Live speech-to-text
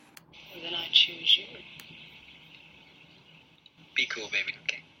choose you. Be cool, baby.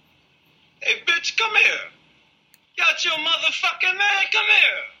 Okay. Hey, bitch, come here. Got your motherfucking man. Come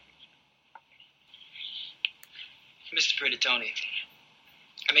here. Mr. Pretty Tony,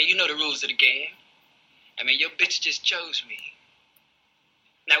 I mean, you know the rules of the game. I mean, your bitch just chose me.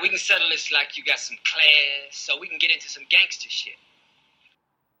 Now, we can settle this like you got some class, so we can get into some gangster shit.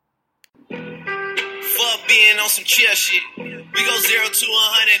 Fuck being on some chill shit. We go 0 to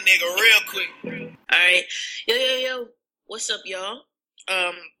 100, nigga, real quick. Alright. Yo. What's up, y'all?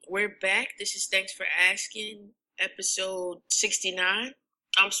 We're back. This is Thanks for Asking, episode 69.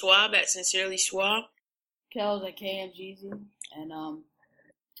 I'm Swab at Sincerely Swab. Kellz at KMGZ. And, I don't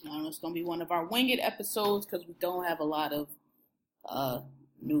know, it's going to be one of our winged episodes because we don't have a lot of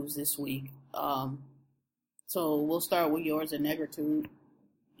news this week. So we'll start with yours and Negritude.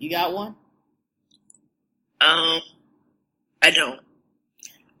 You got one? I don't.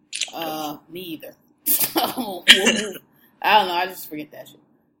 Me either. I don't know. I just forget that shit.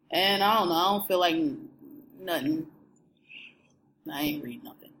 And I don't know. I don't feel like nothing. I ain't read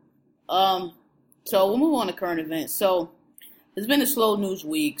nothing. So we'll move on to current events. So it's been a slow news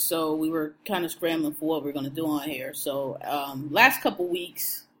week, so we were kind of scrambling for what we're going to do on here. So last couple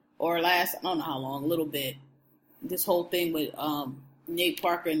weeks, or I don't know how long, a little bit, this whole thing with Nate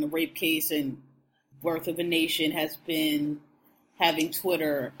Parker and the rape case and Birth of a Nation has been having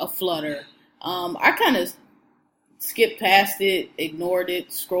Twitter aflutter. I kind of skipped past it, ignored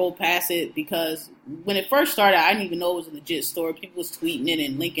it, scrolled past it, because when it first started, I didn't even know it was a legit story. People was tweeting it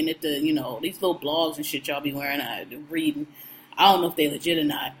and linking it to, these little blogs and shit y'all be wearing, reading. I don't know if they legit or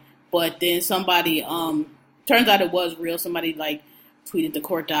not. But then somebody, turns out it was real. Somebody, tweeted the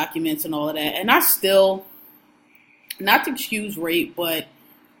court documents and all of that. And I still, not to excuse rape, but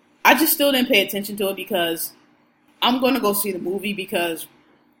I just still didn't pay attention to it because I'm going to go see the movie because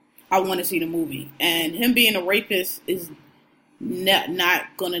I want to see the movie. And him being a rapist is not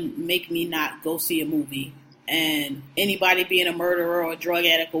going to make me not go see a movie. And anybody being a murderer or a drug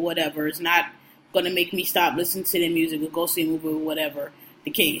addict or whatever is not going to make me stop listening to their music or go see a movie or whatever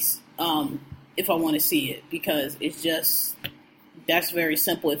the case, if I want to see it. Because it's just, that's very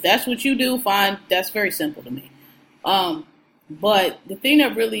simple. If that's what you do, fine. That's very simple to me. But the thing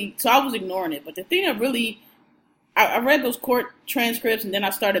that really, so I was ignoring it, but the thing that really, I read those court transcripts and then I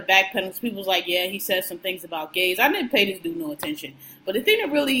started backpedaling. People was like, yeah, he said some things about gays. I didn't pay this dude no attention. But the thing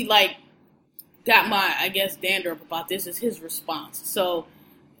that really, got my, I guess, dander up about this is his response. So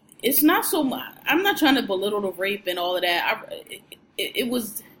it's not so much, I'm not trying to belittle the rape and all of that. It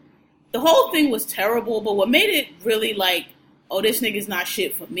was, the whole thing was terrible, but what made it really oh, this nigga's not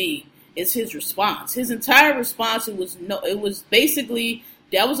shit for me, is his response. His entire response, it was basically,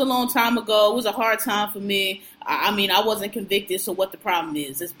 that was a long time ago. It was a hard time for me. I mean, I wasn't convicted, so what the problem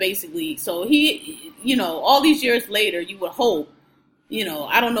is? It's basically, so he, all these years later, you would hope,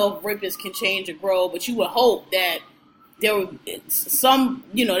 I don't know if rapists can change or grow, but you would hope that there would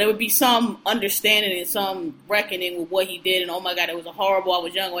there would be some understanding and some reckoning with what he did, and oh my God, it was a horrible, I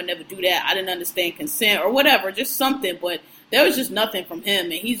was young, I would never do that, I didn't understand consent, or whatever, just something, but there was just nothing from him,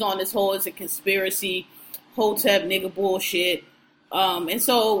 and he's on this whole, it's a conspiracy, Hotep nigga bullshit. And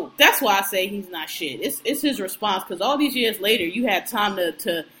so that's why I say he's not shit. It's his response, because all these years later, you had time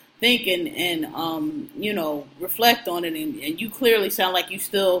to think and reflect on it, and you clearly sound like you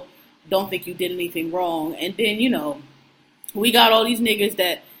still don't think you did anything wrong. And then, we got all these niggas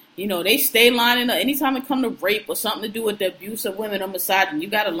that, they stay lining up. Anytime it come to rape or something to do with the abuse of women or misogyny, you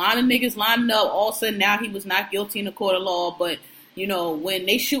got a line of niggas lining up. All of a sudden now he was not guilty in the court of law, but, when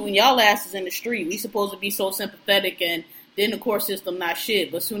they shooting y'all asses in the street, we supposed to be so sympathetic, and then the court system not shit.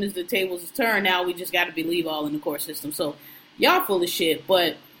 But as soon as the tables is turned, now we just got to believe all in the court system. So y'all full of shit.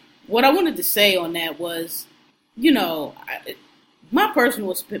 But what I wanted to say on that was, my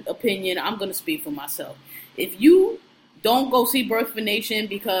personal opinion, I'm going to speak for myself. If you don't go see Birth of a Nation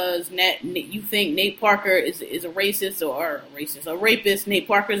because you think Nate Parker is a racist or a rapist, Nate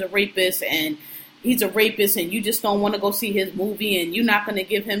Parker is a rapist and he's a rapist, and you just don't want to go see his movie and you're not going to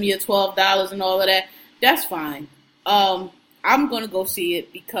give him your $12 and all of that, that's fine. I'm going to go see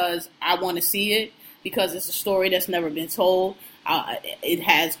it because I want to see it, because it's a story that's never been told. It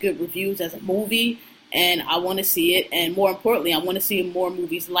has good reviews as a movie, and I want to see it. And more importantly, I want to see more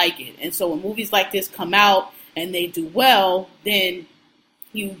movies like it. And so when movies like this come out and they do well, then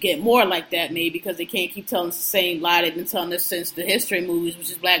you get more like that maybe, because they can't keep telling us the same lie they've been telling us since the history movies, which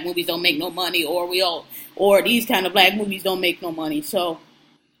is black movies don't make no money, or these kind of black movies don't make no money. So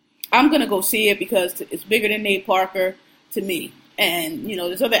I'm going to go see it because it's bigger than Nate Parker to me. And,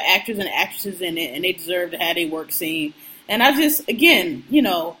 there's other actors and actresses in it, and they deserve to have their work seen. And I just, again,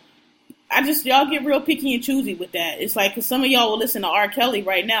 y'all get real picky and choosy with that. It's like, cause some of y'all will listen to R. Kelly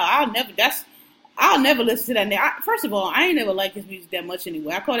right now. I'll never listen to that. First of all, I ain't never liked his music that much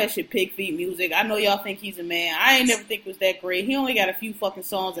anyway. I call that shit pig feet music. I know y'all think he's a man. I ain't never think it was that great. He only got a few fucking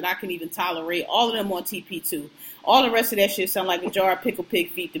songs that I can even tolerate. All of them on TP2. All the rest of that shit sound like a jar of pickled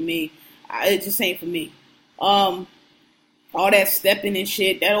pig feet to me. It just ain't for me. All that stepping and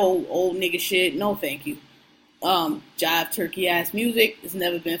shit, that old nigga shit, no thank you. Jive turkey ass music has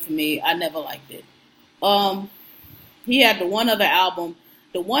never been for me. I never liked it. He had the one other album,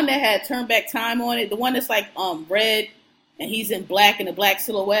 the one that had Turn Back Time on it, the one that's like red and he's in black in a black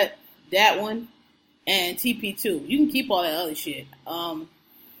silhouette, that one, and TP2. You can keep all that other shit.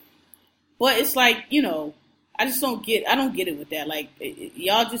 But it's like, you know, I don't get it with that. Like,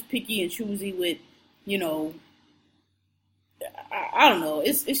 y'all just picky and choosy with, you know, I don't know.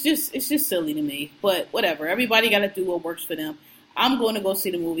 It's just silly to me. But whatever. Everybody got to do what works for them. I'm going to go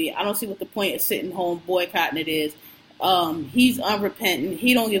see the movie. I don't see what the point of sitting home boycotting it is. He's unrepentant.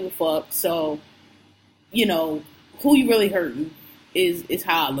 He don't give a fuck. So, you know, who you really hurting is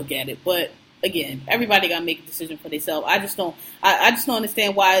how I look at it. But again, everybody got to make a decision for themselves. I just don't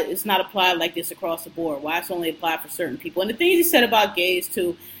understand why it's not applied like this across the board. Why it's only applied for certain people. And the things he said about gays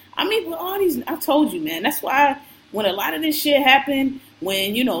too. I mean, with all these, I told you, man. That's why when a lot of this shit happened,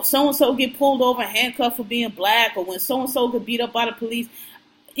 when, you know, so and so get pulled over and handcuffed for being black, or when so and so get beat up by the police,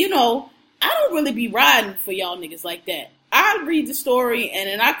 you know, I don't really be riding for y'all niggas like that. I read the story and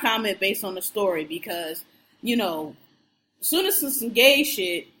then I comment based on the story because, you know, as soon as it's some gay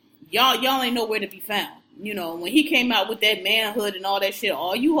shit, y'all ain't nowhere to be found. You know, when he came out with that manhood and all that shit,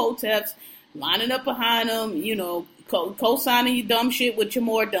 all you hoteps lining up behind him, you know, co-signing your dumb shit with your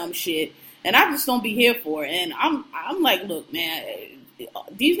more dumb shit. And I just don't be here for it. And I'm like, look, man,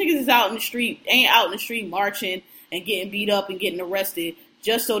 these niggas is ain't out in the street marching and getting beat up and getting arrested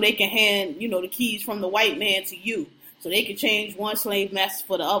just so they can hand, you know, the keys from the white man to you. So they can change one slave master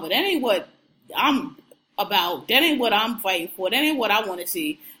for the other. That ain't what I'm about. That ain't what I'm fighting for. That ain't what I want to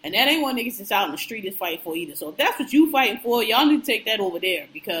see. And that ain't what niggas that's out in the street is fighting for either. So if that's what you fighting for, y'all need to take that over there.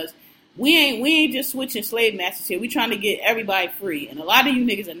 Because we ain't just switching slave masters here. We trying to get everybody free. And a lot of you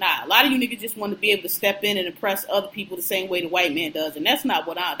niggas are not. A lot of you niggas just want to be able to step in and oppress other people the same way the white man does. And that's not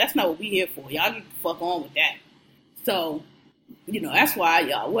what we here for. Y'all get the fuck on with that. So, you know, that's why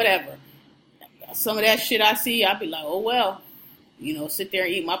y'all, whatever. Some of that shit I see, I'll be like, oh well. You know, sit there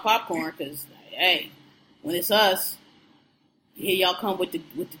and eat my popcorn because, hey, when it's us, here y'all come with the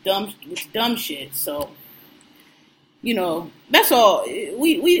dumb shit. So, you know, that's all.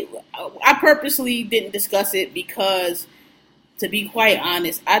 I purposely didn't discuss it because, to be quite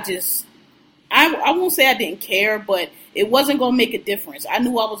honest, I won't say I didn't care, but it wasn't going to make a difference. I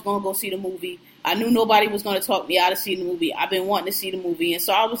knew I was going to go see the movie. I knew nobody was going to talk me out of seeing the movie. I've been wanting to see the movie. And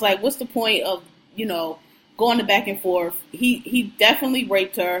so I was like, what's the point of, you know, going the back and forth? He definitely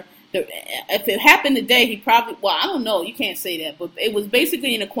raped her. If it happened today, he probably, well, I don't know, you can't say that, but it was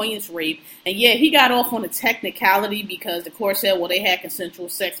basically an acquaintance rape. And yeah, he got off on a technicality because the court said, well, they had consensual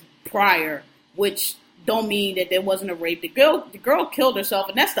sex prior, which don't mean that there wasn't a rape. The girl killed herself,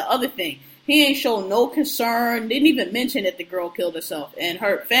 and that's the other thing. He ain't shown no concern, didn't even mention that the girl killed herself. And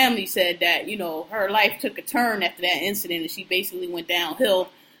her family said that, you know, her life took a turn after that incident, and she basically went downhill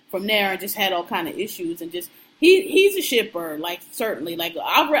from there and just had all kind of issues. And just, he's a shitbird, like, certainly. Like,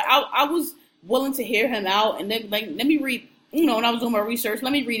 I was willing to hear him out, and then, like, let me read, you know, when I was doing my research,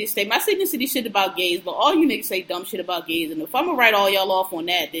 let me read his statement. I say this shit about gays, but all you niggas say dumb shit about gays, and if I'm gonna write all y'all off on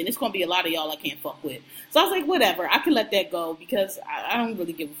that, then it's gonna be a lot of y'all I can't fuck with. So I was like, whatever, I can let that go, because I don't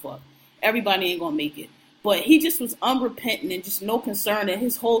really give a fuck. Everybody ain't gonna make it. But he just was unrepentant and just no concern. And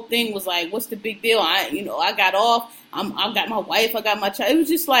his whole thing was like, what's the big deal? I got off. I got my wife. I got my child. It was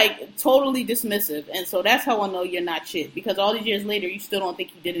just like totally dismissive. And so that's how I know you're not shit. Because all these years later, you still don't think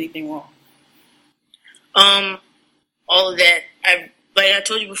you did anything wrong. All of that. Like I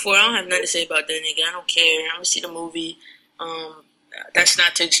told you before, I don't have nothing to say about that nigga. I don't care. I'm gonna see the movie. That's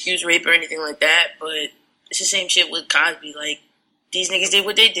not to excuse rape or anything like that. But it's the same shit with Cosby. Like, these niggas did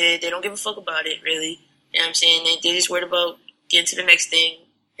what they did. They don't give a fuck about it, really. You know what I'm saying? They just worried about getting to the next thing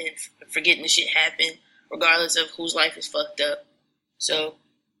and forgetting the shit happened, regardless of whose life is fucked up. So,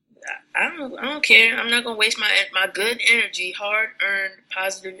 I don't care. I'm not going to waste my good energy, hard-earned,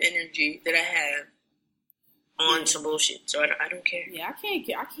 positive energy that I have on some bullshit. So, I don't care. Yeah, I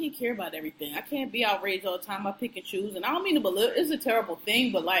can't care about everything. I can't be outraged all the time. I pick and choose. And I don't mean to belittle. It's a terrible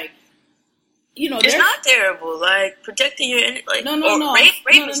thing, but, like, you know, it's not terrible. Like, protecting your, like, no. Rape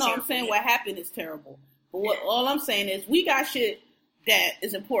I'm saying what happened is terrible. But all I'm saying is we got shit that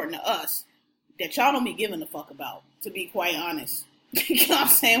is important to us that y'all don't be giving a fuck about, to be quite honest. You know what I'm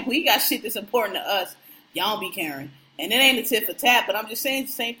saying? We got shit that's important to us. Y'all don't be caring. And it ain't a tit for tat, but I'm just saying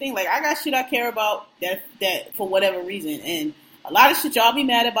the same thing. Like, I got shit I care about that for whatever reason. And a lot of shit y'all be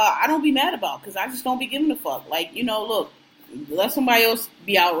mad about, I don't be mad about because I just don't be giving a fuck. Like, you know, look, let somebody else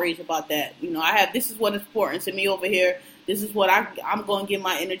be outraged about that. You know, this is what is important to me over here. This is what I'm going to get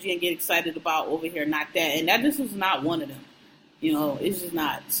my energy and get excited about over here, not that. And this is not one of them. You know, it's just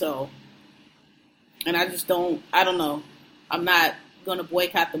not. So, and I don't know. I'm not going to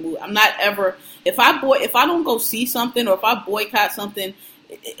boycott the movie. I'm not ever, if I don't go see something or if I boycott something,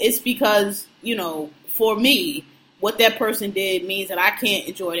 it's because, you know, for me, what that person did means that I can't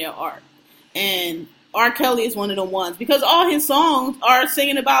enjoy their art. And R. Kelly is one of the ones because all his songs are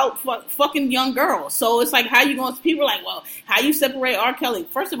singing about fucking young girls. So it's like, how you going to, people are like, well, how you separate R. Kelly?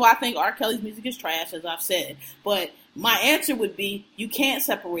 First of all, I think R. Kelly's music is trash, as I've said. But my answer would be, you can't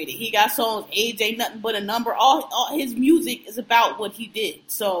separate it. He got songs, age ain't nothing but a number. All his music is about what he did.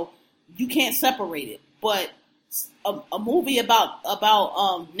 So you can't separate it. But a movie about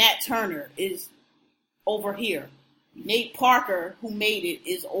Nat Turner is over here. Nate Parker, who made it,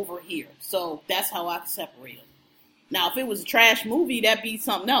 is over here. So that's how I separate them. Now, if it was a trash movie, that'd be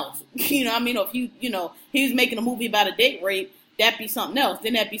something else. You know what I mean? Or if he was making a movie about a date rape, that'd be something else.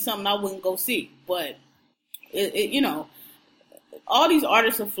 Then that'd be something I wouldn't go see. But you know, all these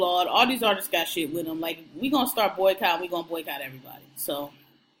artists are flawed. All these artists got shit with them. Like, we gonna start boycotting. We gonna boycott everybody. So,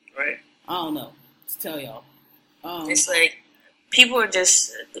 right? I don't know to tell y'all. It's like people are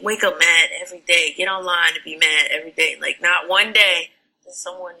just wake up mad every day. Get online to be mad every day. Like, not one day does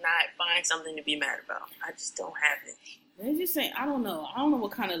someone not find something to be mad about. I just don't have it. They just say, I don't know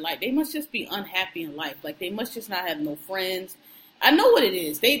what kind of life. They must just be unhappy in life. Like, they must just not have no friends. I know what it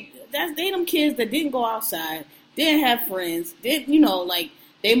is. They them kids that didn't go outside, didn't have friends,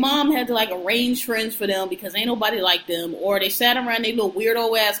 their mom had to like arrange friends for them because ain't nobody like them, or they sat around their little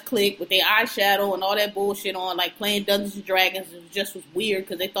weirdo ass clique with their eyeshadow and all that bullshit on, like playing Dungeons and Dragons. It just was weird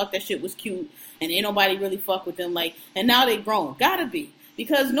because they thought that shit was cute and ain't nobody really fuck with them. Like, and now they grown. Gotta be.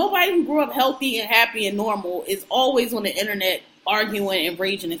 Because nobody who grew up healthy and happy and normal is always on the internet arguing and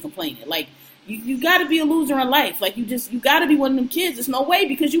raging and complaining. Like, you got to be a loser in life. Like, you got to be one of them kids. There's no way,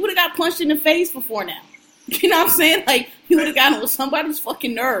 because you would have got punched in the face before now. You know what I'm saying? Like, you would have gotten with somebody's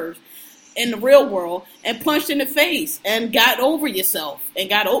fucking nerves in the real world and punched in the face and got over yourself and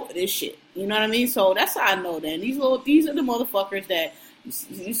got over this shit. You know what I mean? So that's how I know then. These are the motherfuckers that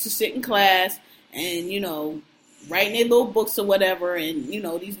used to sit in class and, writing their little books or whatever, and,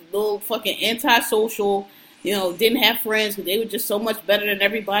 these little fucking antisocial, didn't have friends because they were just so much better than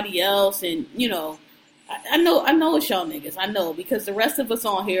everybody else, and, I know it's y'all niggas, I know, because the rest of us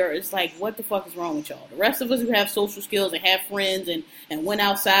on here is like, what the fuck is wrong with y'all? The rest of us who have social skills and have friends and went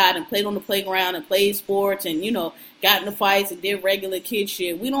outside and played on the playground and played sports and, got into fights and did regular kid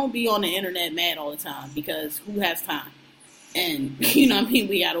shit, we don't be on the internet mad all the time, because who has time? And,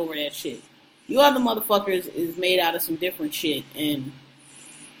 we got over that shit. You other motherfuckers is made out of some different shit, and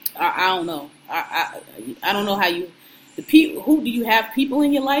I don't know. I don't know how do you have people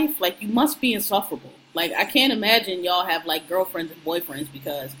in your life? Like, you must be insufferable. Like, I can't imagine y'all have, like, girlfriends and boyfriends,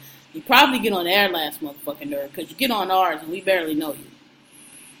 because you probably get on their last motherfucking nerve, because you get on ours and we barely know you.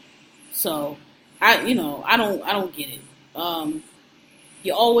 So, I don't get it.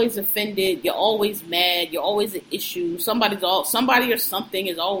 You're always offended. You're always mad. You're always an issue. Somebody or something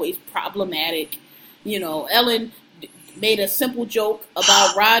is always problematic. Ellen made a simple joke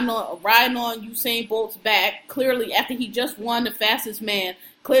about riding on Usain Bolt's back. Clearly, after he just won the fastest man,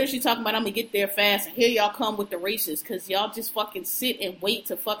 clearly she's talking about, I'm gonna get there fast. And here y'all come with the races, because y'all just fucking sit and wait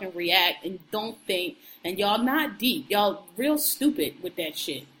to fucking react and don't think. And y'all not deep. Y'all real stupid with that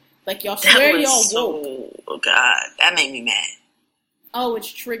shit. Like, y'all swear y'all woke. Oh God, that made me mad. Oh,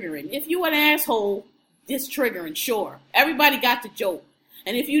 it's triggering. If you an asshole, it's triggering, sure. Everybody got the joke.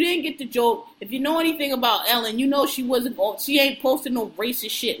 And if you didn't get the joke, if you know anything about Ellen, you know she ain't posting no racist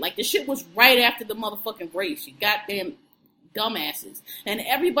shit. Like, the shit was right after the motherfucking race. She goddamn dumbasses. And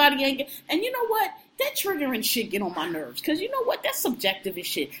everybody and you know what? That triggering shit get on my nerves. Because you know what? That's subjective as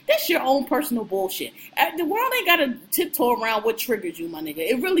shit. That's your own personal bullshit. The world ain't got to tiptoe around what triggers you, my nigga.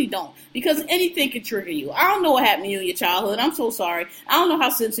 It really don't. Because anything can trigger you. I don't know what happened to you in your childhood. I'm so sorry. I don't know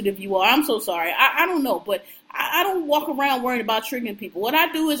how sensitive you are. I'm so sorry. I don't know. But I don't walk around worrying about triggering people. What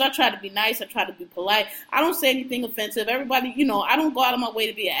I do is I try to be nice. I try to be polite. I don't say anything offensive. Everybody, I don't go out of my way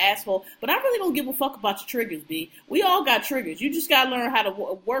to be an asshole. But I really don't give a fuck about your triggers, B. We all got triggers. You just got to learn how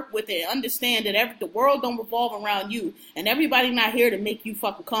to work with it and understand that the world don't revolve around you. And everybody not here to make you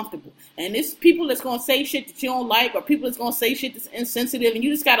fucking comfortable. And it's people that's going to say shit that you don't like, or people that's going to say shit that's insensitive. And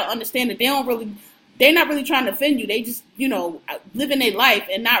you just got to understand that they don't really they're not really trying to offend you. They just, living their life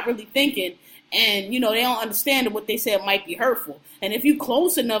and not really thinking. And, they don't understand that what they said might be hurtful. And if you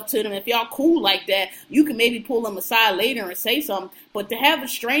close enough to them, if y'all cool like that, you can maybe pull them aside later and say something. But to have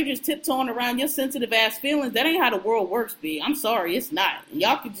strangers tiptoeing around your sensitive ass feelings, that ain't how the world works, B. I'm sorry, it's not.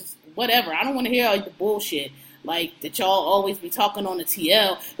 Y'all can just, whatever. I don't want to hear all the bullshit. Like, that y'all always be talking on the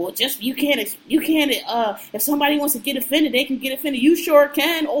TL. Well, just, you can't, if somebody wants to get offended, they can get offended. You sure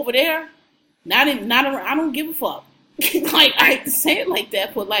can over there. I don't give a fuck. Like, I hate to say it like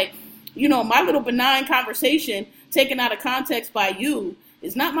that, but like, my little benign conversation taken out of context by you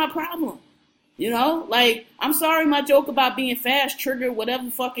is not my problem. Like, I'm sorry my joke about being fast triggered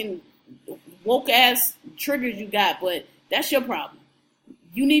whatever fucking woke ass triggers you got, but that's your problem.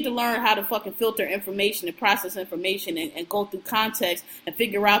 You need to learn how to fucking filter information and process information and go through context and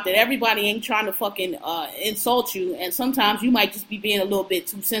figure out that everybody ain't trying to fucking insult you, and sometimes you might just be being a little bit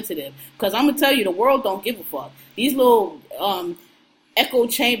too sensitive. Because I'm going to tell you, the world don't give a fuck. These little echo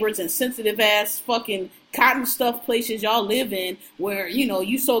chambers and sensitive ass fucking cotton stuff places y'all live in where,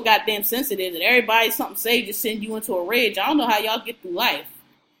 you so goddamn sensitive that everybody something say just send you into a rage. I don't know how y'all get through life.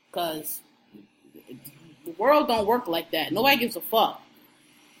 Because the world don't work like that. Nobody gives a fuck.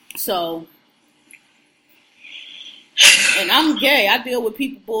 So, and I'm gay. I deal with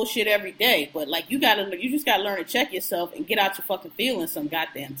people bullshit every day. But like, you just gotta learn to check yourself and get out your fucking feelings some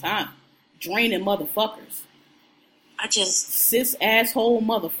goddamn time. Draining motherfuckers. Cis asshole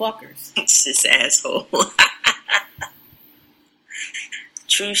motherfuckers. Cis asshole.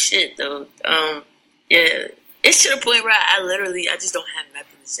 True shit though. Yeah. It's to the point where I just don't have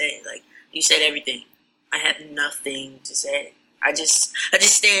nothing to say. Like, you said everything. I have nothing to say. I just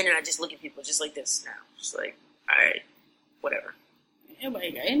stand and I just look at people just like this now. Just like, all right, whatever.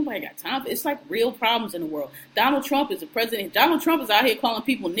 Anybody got time for it? It's like real problems in the world. Donald Trump is the president. Donald Trump is out here calling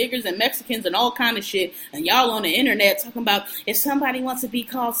people niggers and Mexicans and all kind of shit. And y'all on the internet talking about if somebody wants to be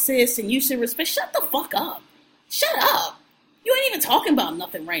called cis and you should respect. Shut the fuck up. Shut up. You ain't even talking about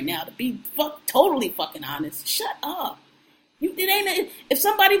nothing right now, to be totally fucking honest. Shut up. If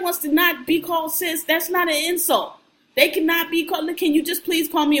somebody wants to not be called cis, that's not an insult. They cannot be called. Can you just please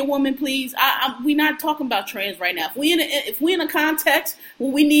call me a woman, please? We're not talking about trans right now. If we in a context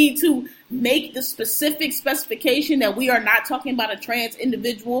where we need to make the specific specification that we are not talking about a trans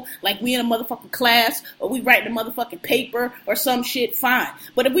individual, like we in a motherfucking class or we writing a motherfucking paper or some shit, fine.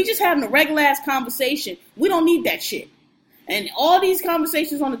 But if we just having a regular ass conversation, we don't need that shit. And all these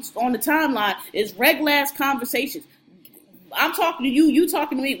conversations on the timeline is regular ass conversations. I'm talking to you, you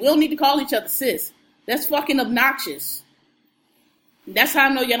talking to me. We don't need to call each other cis. That's fucking obnoxious. That's how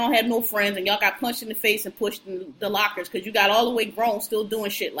I know y'all don't have no friends and y'all got punched in the face and pushed in the lockers because you got all the way grown still doing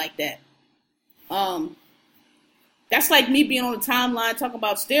shit like that. That's like me being on the timeline talking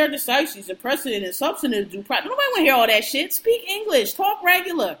about stare decisis and precedent and substantive due process. Nobody want to hear all that shit. Speak English. Talk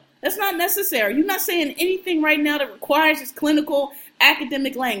regular. That's not necessary. You're not saying anything right now that requires this clinical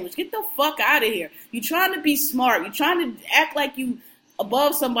academic language. Get the fuck out of here. You're trying to be smart. You're trying to act like you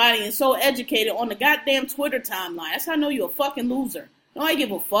above somebody and so educated on the goddamn Twitter timeline. That's how I know you're a fucking loser. Nobody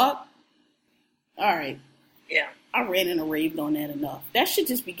give a fuck. Alright. Yeah. I ran and raved on that enough. That shit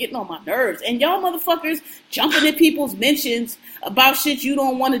just be getting on my nerves. And y'all motherfuckers jumping in people's mentions about shit you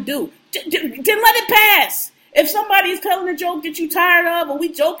don't want to do. Then let it pass. If somebody's telling a joke that you tired of, or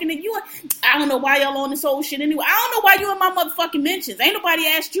we joking and I don't know why y'all on this old shit anyway. I don't know why you in my motherfucking mentions. Ain't nobody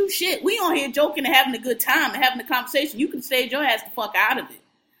asked you shit. We on here joking and having a good time and having a conversation. You can stage your ass the fuck out of it.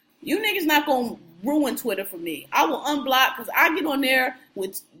 You niggas not gonna ruin Twitter for me. I will unblock because I get on there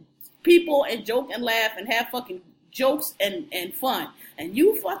with people and joke and laugh and have fucking jokes and fun. And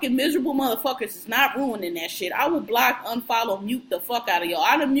you fucking miserable motherfuckers is not ruining that shit. I will block, unfollow, mute the fuck out of y'all.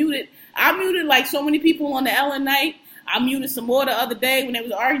 I muted like so many people on the Ellen night. I muted some more the other day when they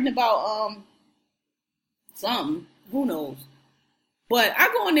was arguing about something. Who knows? But I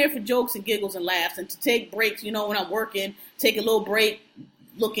go in there for jokes and giggles and laughs and to take breaks, when I'm working, take a little break,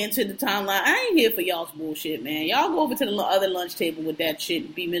 look into the timeline. I ain't here for y'all's bullshit, man. Y'all go over to the other lunch table with that shit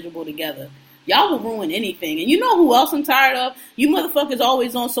and be miserable together. Y'all will ruin anything. And you know who else I'm tired of? You motherfuckers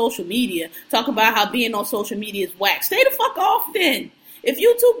always on social media talking about how being on social media is whack. Stay the fuck off then. If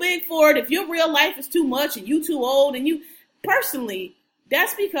you too big for it, if your real life is too much and you too old and you... Personally,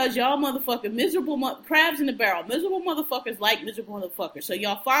 that's because y'all motherfucking miserable crabs in the barrel. Miserable motherfuckers like miserable motherfuckers. So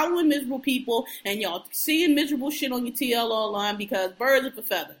y'all following miserable people and y'all seeing miserable shit on your TL online because birds of a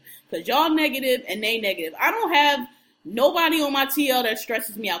feather. Because y'all negative and they negative. I don't have... nobody on my TL that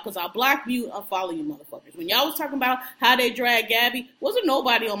stresses me out because I block you, unfollow you motherfuckers. When y'all was talking about how they drag Gabby, wasn't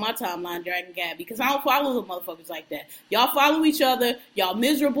nobody on my timeline dragging Gabby because I don't follow the motherfuckers like that. Y'all follow each other. Y'all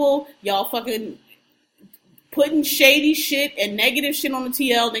miserable. Y'all fucking putting shady shit and negative shit on the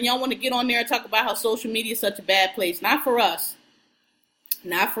TL, then y'all want to get on there and talk about how social media is such a bad place. Not for us.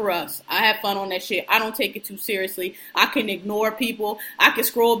 Not for us. I have fun on that shit. I don't take it too seriously. I can ignore people. I can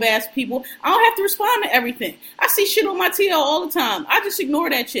scroll past people. I don't have to respond to everything. I see shit on my TL all the time. I just ignore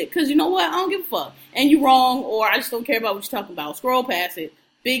that shit. Because you know what? I don't give a fuck. And you wrong, or I just don't care about what you're talking about. Scroll past it.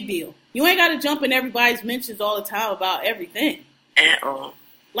 Big deal. You ain't got to jump in everybody's mentions all the time about everything. At all.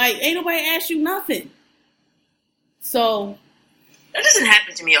 Like, ain't nobody asked you nothing. So... That doesn't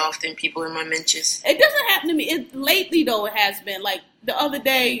happen to me often, people in my mentions. It doesn't happen to me. Lately, though, it has been. Like, the other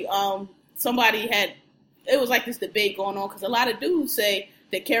day, somebody had... It was like this debate going on, because a lot of dudes say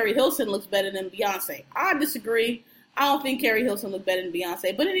that Carrie Hilson looks better than Beyonce. I disagree. I don't think Carrie Hilson looks better than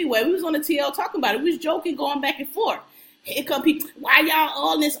Beyonce. But anyway, we was on the TL talking about it. We was joking, going back and forth. Here come people, why y'all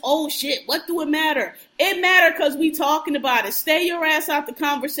all this old shit? What do it matter? It matter because we talking about it. Stay your ass out the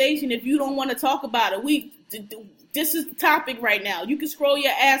conversation if you don't want to talk about it. This is the topic right now. You can scroll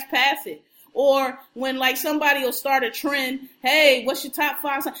your ass past it. Or when like somebody will start a trend, hey, what's your top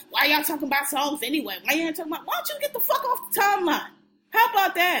 5 songs? Why y'all talking about songs anyway? Why you ain't talking about? Why don't you get the fuck off the timeline? How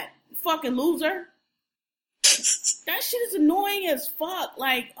about that, you fucking loser? That shit is annoying as fuck.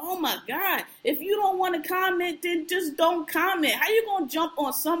 Like, oh my God. If you don't want to comment, then just don't comment. How you gonna jump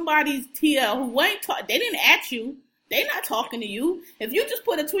on somebody's TL who ain't they didn't at you. They not talking to you. If you just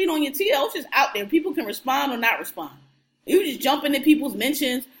put a tweet on your TL, it's just out there. People can respond or not respond. You just jump into people's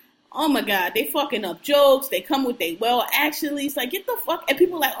mentions. Oh my God, they fucking up jokes. They come with they actually. It's like, get the fuck. And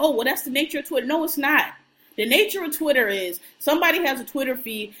people are like, oh, well, that's the nature of Twitter. No, it's not. The nature of Twitter is somebody has a Twitter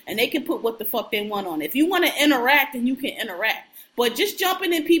feed and they can put what the fuck they want on it. If you want to interact, then you can interact. But just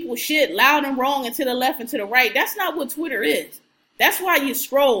jumping in people's shit loud and wrong and to the left and to the right, that's not what Twitter is. That's why you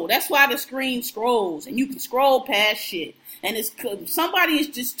scroll. That's why the screen scrolls and you can scroll past shit. And it's somebody is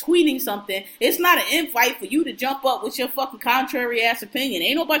just tweeting something. It's not an invite for you to jump up with your fucking contrary ass opinion.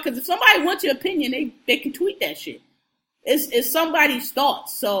 Ain't nobody, because if somebody wants your opinion, they can tweet that shit. It's somebody's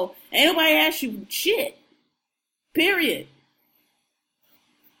thoughts. So ain't nobody ask you shit. Period.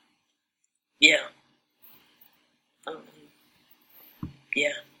 Yeah.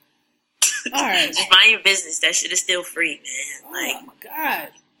 Yeah. All right. Just mind your business. That shit is still free, man. Like, oh my God.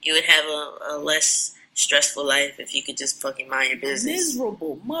 You would have a less stressful life if you could just fucking mind your business.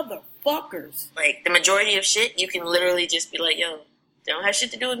 Miserable motherfuckers. Like, the majority of shit, you can literally just be like, yo, they don't have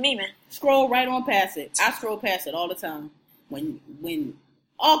shit to do with me, man. Scroll right on past it. I scroll past it all the time. When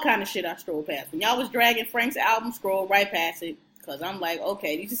all kind of shit I scroll past. When y'all was dragging Frank's album, scroll right past it. Because I'm like,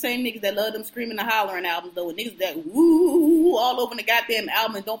 okay, these are the same niggas that love them screaming and hollering albums, though. Niggas that woo all over the goddamn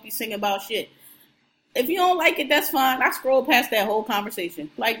album and don't be singing about shit. If you don't like it, that's fine. I scroll past that whole conversation.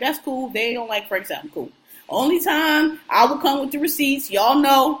 Like, that's cool. They don't like Frank's album. Cool. Only time I will come with the receipts, y'all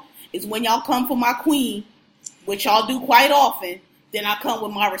know, is when y'all come for my queen, which y'all do quite often. Then I come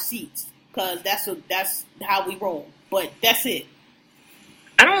with my receipts. Because that's how we roll. But that's it.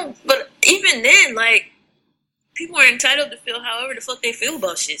 But even then, like, people are entitled to feel however the fuck they feel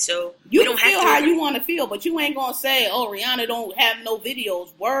about shit, so you don't feel how you want to feel, but you ain't gonna say, oh, Rihanna don't have no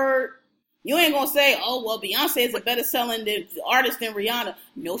videos. Word. You ain't gonna say, oh, well, Beyonce is a better selling artist than Rihanna.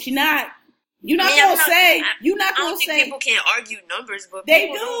 No, she not. You're not gonna say. You're not gonna say. I don't think people can't argue numbers, but they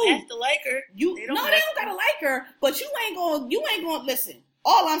people do. Don't have to like her. They don't gotta like her, but you ain't gonna listen.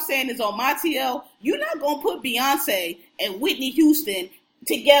 All I'm saying is on my TL, you're not gonna put Beyonce and Whitney Houston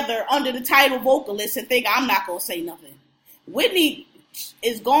together under the title vocalist and think I'm not gonna say nothing. Whitney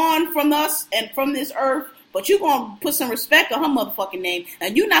is gone from us and from this earth, but you're gonna put some respect on her motherfucking name,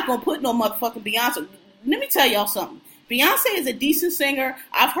 and you're not gonna put no motherfucking Beyonce. Let me tell y'all something. Beyonce is a decent singer.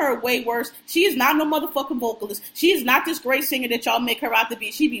 I've heard way worse. She is not no motherfucking vocalist. She is not this great singer that y'all make her out to be.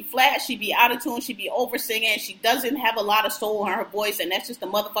 She be flat. She be out of tune. She be over singing. She doesn't have a lot of soul in her voice, and that's just a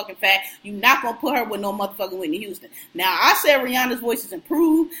motherfucking fact. You're not gonna put her with no motherfucking Whitney Houston. Now, I said Rihanna's voice is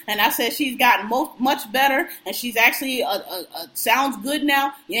improved, and I said she's gotten much better, and she's actually sounds good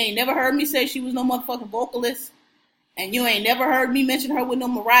now. You ain't never heard me say she was no motherfucking vocalist. And you ain't never heard me mention her with no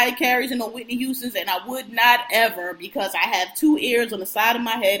Mariah Careys and no Whitney Houstons, and I would not ever, because I have 2 ears on the side of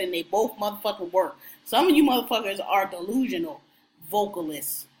my head and they both motherfucking work. Some of you motherfuckers are delusional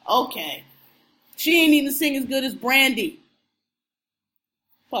vocalists. Okay. She ain't even sing as good as Brandy.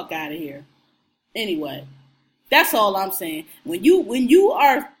 Fuck out of here. Anyway, that's all I'm saying. When you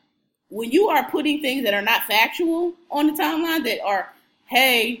are putting things that are not factual on the timeline that are,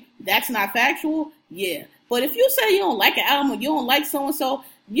 hey, that's not factual, yeah. But if you say you don't like an album or you don't like so-and-so,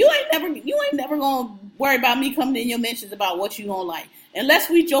 you ain't never gonna worry about me coming in your mentions about what you don't like. Unless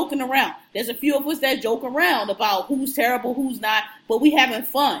we joking around. There's a few of us that joke around about who's terrible, who's not, but we having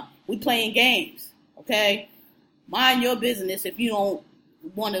fun. We playing games. Okay? mind your business if you don't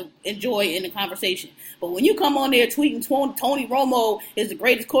want to enjoy in the conversation. But when you come on there tweeting Tony Romo is the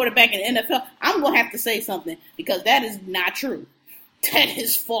greatest quarterback in the NFL, I'm going to have to say something because that is not true. That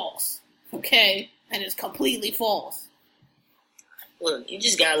is false. Okay? That is completely false. Look, you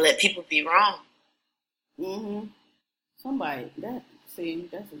just got to let people be wrong. Mm-hmm. That's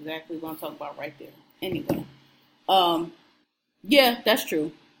exactly what I'm talking about right there. Anyway. Yeah, that's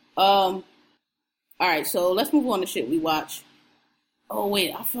true. All right, so let's move on to shit we watch. Oh,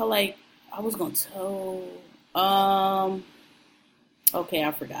 wait, I felt like I was going to tell... Okay,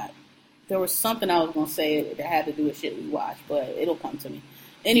 I forgot. There was something I was going to say that had to do with shit we watch, but it'll come to me.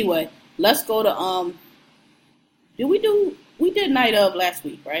 Anyway, let's go to... We did Night Of last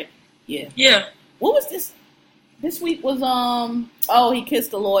week, right? Yeah. Yeah. What was this? This week was, He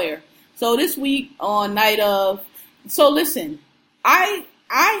Kissed the Lawyer. So this week on Night Of... So listen, I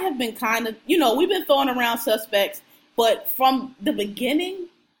have been kind of... we've been throwing around suspects, but from the beginning,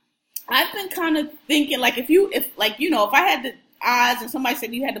 I've been kind of thinking, like, if I had the odds and somebody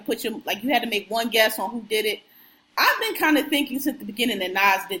said you had to make one guess on who did it, I've been kind of thinking since the beginning that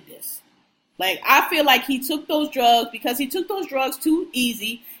Nas did this. Like, I feel like he took those drugs because he took those drugs too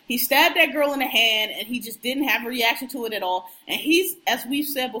easy. He stabbed that girl in the hand and he just didn't have a reaction to it at all. And he's, as we've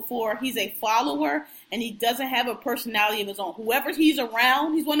said before, he's a follower and he doesn't have a personality of his own. Whoever he's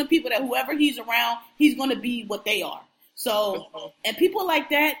around, he's one of the people that whoever he's around, he's going to be what they are. So, and people like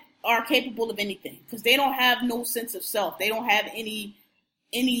that are capable of anything because they don't have no sense of self. They don't have any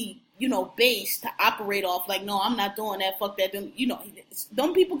base to operate off. Like, no, I'm not doing that. Fuck that.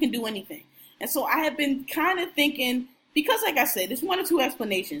 Them people can do anything. And so I have been kind of thinking, because like I said, there's one or two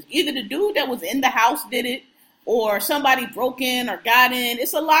explanations. Either the dude that was in the house did it, or somebody broke in or got in.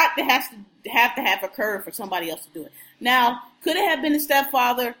 It's a lot that has to have occurred for somebody else to do it. Now, could it have been the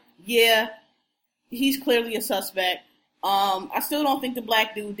stepfather? Yeah, he's clearly a suspect. I still don't think the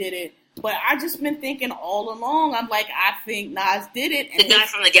black dude did it, but I just been thinking all along. I'm like, I think Nas did it. And the guy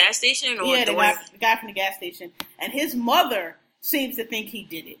from the gas station, or yeah, the guy from the gas station, and his mother seems to think he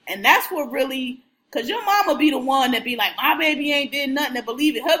did it, and that's what really. Because your mama be the one that be like, my baby ain't did nothing to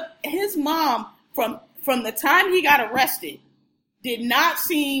believe it. His mom, from the time he got arrested, did not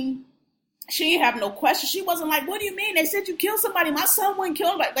seem, she didn't have no question. She wasn't like, what do you mean? They said you killed somebody. My son wouldn't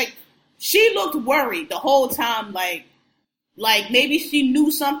kill him. Like she looked worried the whole time. Like maybe she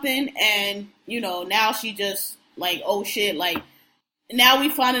knew something and, now she just like, oh shit, like, now we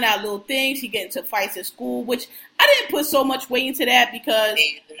finding out little things. He get into fights at school, which I didn't put so much weight into that because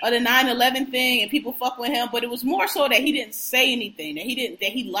of the 9/11 thing and people fuck with him. But it was more so that he didn't say anything, that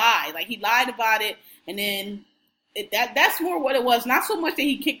he lied. Like he lied about it, and then that's more what it was. Not so much that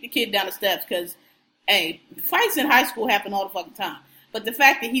he kicked the kid down the steps because, hey, fights in high school happen all the fucking time. But the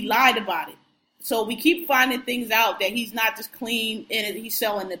fact that he lied about it. So we keep finding things out that he's not just clean and he's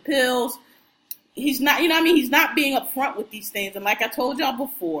selling the pills. He's not, he's not being upfront with these things. And like I told y'all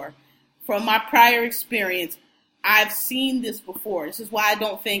before, from my prior experience, I've seen this before. This is why I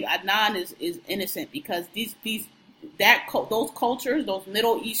don't think Adnan is innocent, because those cultures, those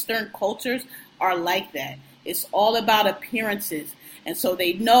Middle Eastern cultures are like that. It's all about appearances. And so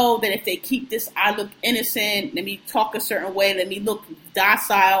they know that if they keep this, I look innocent, let me talk a certain way, let me look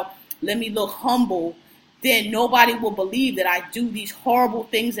docile, let me look humble, then nobody will believe that I do these horrible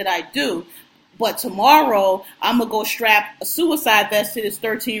things that I do. But tomorrow, I'm going to go strap a suicide vest to this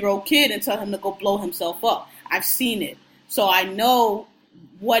 13-year-old kid and tell him to go blow himself up. I've seen it. So I know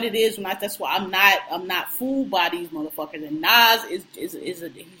what it is. That's why I'm not fooled by these motherfuckers. And Nas he's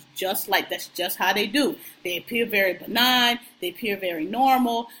just like, that's just how they do. They appear very benign. They appear very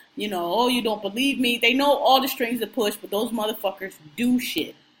normal. Oh, you don't believe me. They know all the strings to push, but those motherfuckers do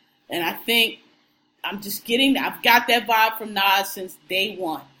shit. And I think I've got that vibe from Nas since day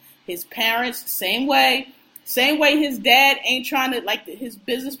one. His parents, same way his dad ain't trying to, like his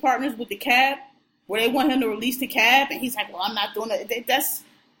business partners with the cab, where they want him to release the cab, and he's like, well, I'm not doing that.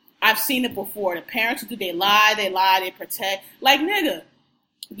 I've seen it before. The parents do, they lie, they protect. Like, nigga,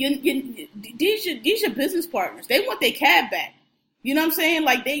 these your business partners. They want their cab back. You know what I'm saying?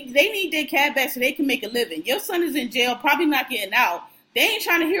 Like, they need their cab back so they can make a living. Your son is in jail, probably not getting out. They ain't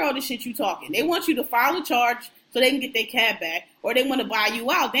trying to hear all the shit you talking. They want you to file a charge so they can get their cab back, or they want to buy you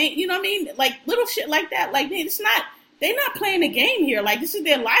out. They, you know what I mean? Like, little shit like that. Like, they're not playing a game here. Like, this is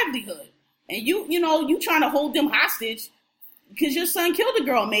their livelihood. And you trying to hold them hostage because your son killed a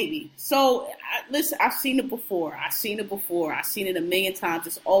girl, maybe. So, listen, I've seen it before. I've seen it a million times.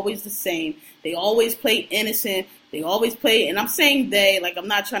 It's always the same. They always play innocent. They always play, and I'm saying they, like, I'm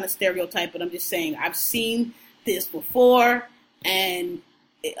not trying to stereotype, but I'm just saying I've seen this before, and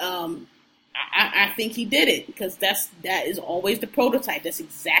I think he did it because that is always the prototype. That's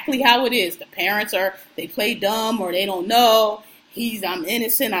exactly how it is. The parents they play dumb or they don't know. I'm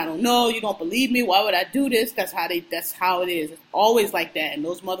innocent. I don't know. You don't believe me. Why would I do this? That's how it is. It's always like that. And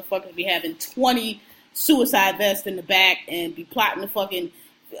those motherfuckers be having 20 suicide vests in the back and be plotting to fucking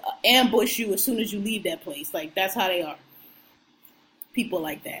ambush you as soon as you leave that place. Like, that's how they are. People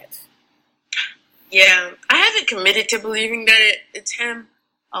like that. Yeah, I haven't committed to believing that it's him.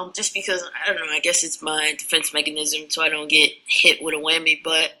 Just because, I don't know, I guess it's my defense mechanism so I don't get hit with a whammy,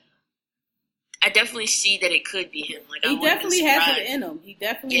 but I definitely see that it could be him. Like, he definitely has it in him. He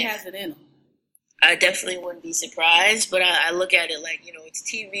definitely has it in him. I definitely wouldn't be surprised, but I look at it like, it's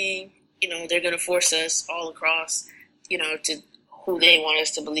TV. They're going to force us all across, to who they want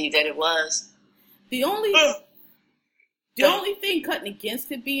us to believe that it was. The only thing cutting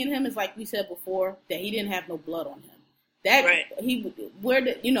against it being him is, like we said before, that he didn't have no blood on him. That right. He would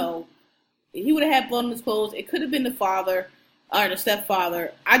have had blood on his clothes. It could have been the father or the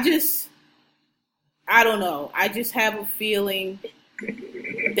stepfather. I don't know. I just have a feeling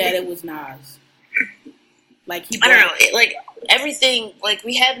that it was Nas. Like I don't know. Like everything. Like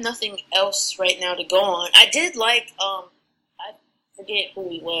we have nothing else right now to go on. I did like. I forget who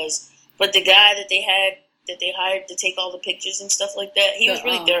he was, but the guy that they hired to take all the pictures and stuff like that. He was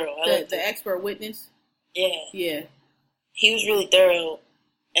really thorough. The expert witness. Yeah. He was really thorough,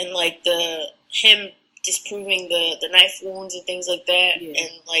 and like him disproving the knife wounds and things like that, and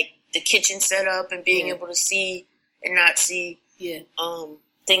like the kitchen setup and being able to see and not see,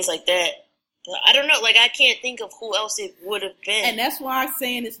 things like that. I don't know, like I can't think of who else it would have been. And that's why I'm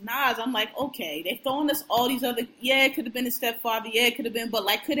saying it's Nas. I'm like, okay, they're throwing us all these other, it could have been his stepfather, it could have been, but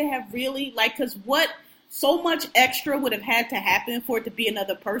like, could it have really, like, because what so much extra would have had to happen for it to be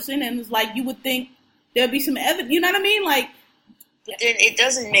another person, and it's like you would think there'd be some evidence, you know what I mean? Like, but then it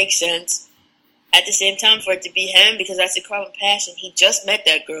doesn't make sense at the same time for it to be him because that's a crime of passion. He just met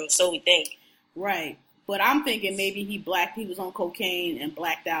that girl, so we think. Right. But I'm thinking maybe he was on cocaine and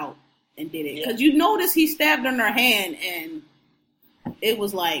blacked out and did it. Because you notice he stabbed her in her hand and it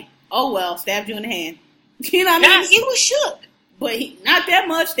was like, oh well, stabbed you in the hand. You know what I mean? He was shook. But not that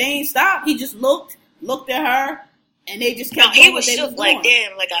much. They ain't stopped. He just looked at her. And they just kept going. He was shook, like,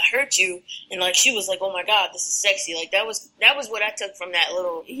 damn, like, I hurt you. And, like, she was like, oh, my God, this is sexy. Like, that was what I took from that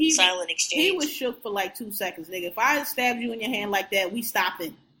little silent exchange. He was shook for, like, 2 seconds, nigga. If I stabbed you in your hand like that, we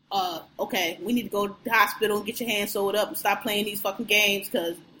stopping. Okay, we need to go to the hospital and get your hand sewed up and stop playing these fucking games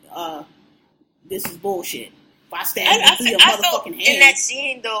because this is bullshit. If I stab you through your motherfucking hand. In that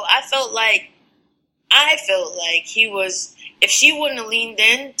scene, though, I felt like he was... If she wouldn't have leaned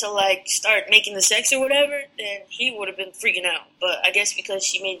in to, like, start making the sex or whatever, then he would have been freaking out. But I guess because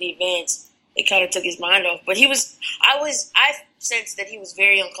she made the advance, it kind of took his mind off. But I sensed that he was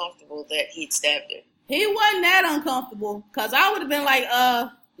very uncomfortable that he'd stabbed her. He wasn't that uncomfortable, because I would have been like,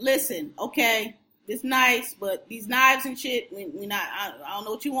 listen, okay, this nice, but these knives and shit, I don't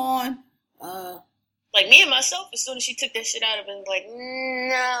know what you on. Like, me and myself, as soon as she took that shit out, I've been like,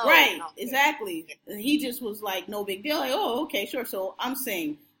 no. Right, exactly. And he just was like, no big deal. Like, oh, okay, sure. So I'm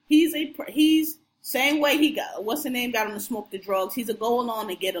saying he's same way he got, what's the name, got him to smoke the drugs. He's a go along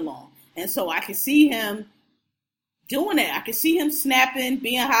and get along. And so I can see him doing it. I can see him snapping,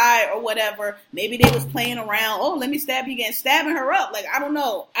 being high or whatever. Maybe they was playing around. Oh, let me stab you again. Stabbing her up. Like, I don't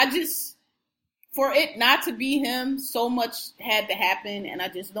know. For it not to be him, so much had to happen, and I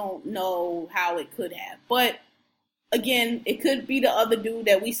just don't know how it could have. But again, it could be the other dude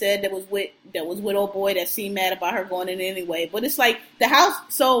that we said that was with old boy that seemed mad about her going in anyway. But it's like the house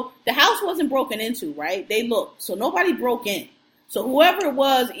wasn't broken into, right? They looked, so nobody broke in. So whoever it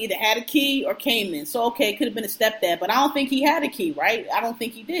was either had a key or came in. So okay, it could have been a stepdad, but I don't think he had a key, right? I don't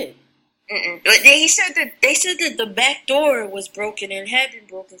think he did. But they said that the back door was broken and had been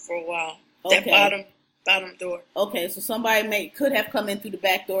broken for a while. That bottom door. Okay, so somebody could have come in through the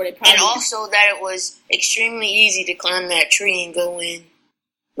back door. And also that it was extremely easy to climb that tree and go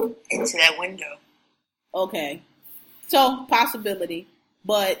into that window. Okay, so possibility,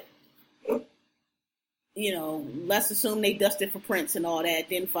 but let's assume they dusted for prints and all that.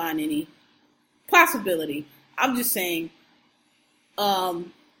 Didn't find any possibility. I'm just saying, the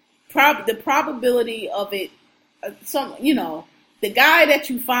probability of it, the guy that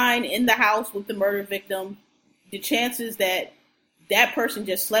you find in the house with the murder victim, the chances that that person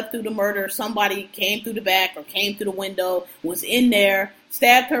just slept through the murder, somebody came through the back or came through the window, was in there,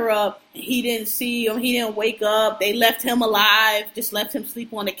 stabbed her up, he didn't see him, he didn't wake up, they left him alive, just left him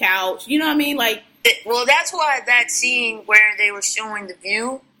sleep on the couch. You know what I mean? Like, well, that's why that scene where they were showing the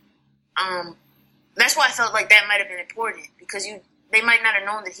view, that's why I felt like that might have been important, because they might not have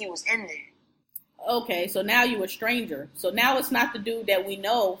known that he was in there. Okay, so now you a stranger. So now it's not the dude that we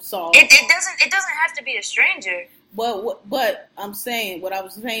know saw. It doesn't have to be a stranger. But I'm saying, what I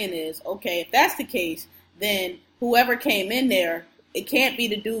was saying is, okay, if that's the case, then whoever came in there, it can't be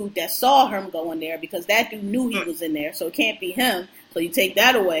the dude that saw him go in there because that dude knew he was in there, so it can't be him. So you take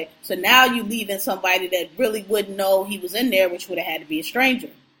that away. So now you leave in somebody that really wouldn't know he was in there, which would have had to be a stranger.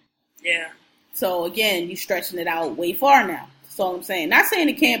 Yeah. So again, you stretching it out way far now. That's all I'm saying. Not saying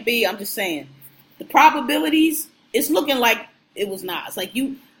it can't be. I'm just saying the probabilities. It's looking like it was not. It's like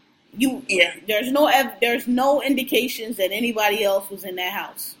you. Yeah. There's no indications that anybody else was in that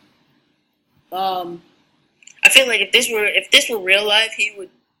house. I feel like if this were real life, he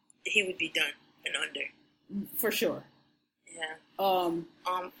would be done and under. For sure. Yeah.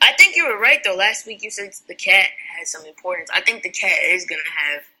 I think you were right though. Last week you said the cat has some importance. I think the cat is gonna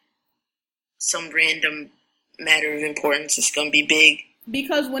have some random matter of importance. It's gonna be big.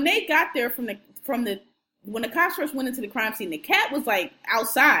 Because when they got there when the cops first went into the crime scene, the cat was like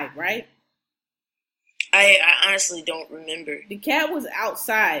outside, right? I honestly don't remember. The cat was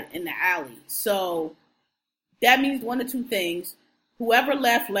outside in the alley. So that means one of two things. Whoever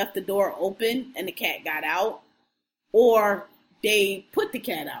left the door open and the cat got out, or they put the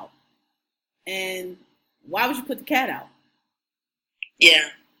cat out. And why would you put the cat out? Yeah.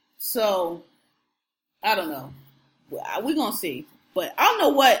 So, I don't know. We're going to see. But I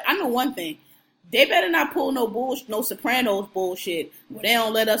know one thing. They better not pull no Sopranos bullshit where they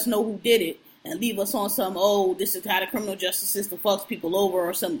don't let us know who did it and leave us on some, this is how the criminal justice system fucks people over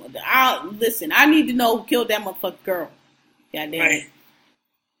or something. Listen, I need to know who killed that motherfucking girl. God damn it.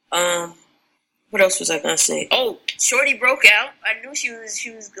 Right. What else was I gonna say? Oh, Shorty broke out. I knew she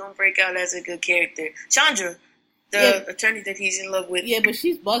was gonna break out as a good character. Chandra, the attorney that he's in love with. Yeah, but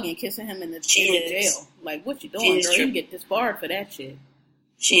she's bugging, kissing him in the jail. Like, what you doing, girl? You get disbarred for that shit.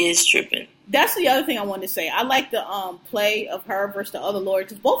 She is tripping. That's the other thing I wanted to say. I like the play of her versus the other lawyer,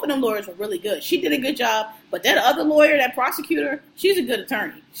 because both of them lawyers were really good. She did a good job, but that other lawyer, that prosecutor, she's a good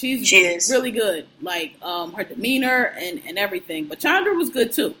attorney. She is really good. Like, her demeanor and everything. But Chandra was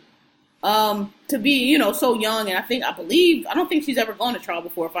good too. To be, so young, and I don't think she's ever gone to trial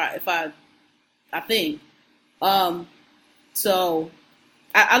before. I think. So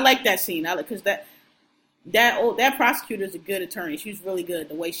I like that scene. Because that prosecutor is a good attorney. She's really good.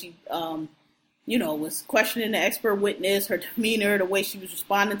 The way she, was questioning the expert witness, her demeanor, the way she was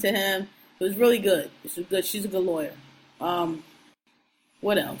responding to him, it was really good. She's a good lawyer.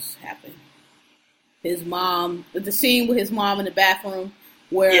 What else happened? His mom, the scene with his mom in the bathroom,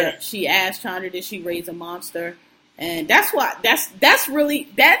 where she asked Chandra, did she raise a monster? And that's really,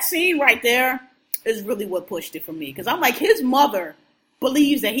 that scene right there is really what pushed it for me. Because I'm like, his mother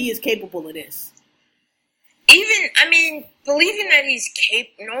believes that he is capable of this. Believing that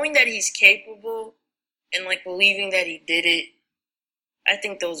knowing that he's capable, and like believing that he did it, I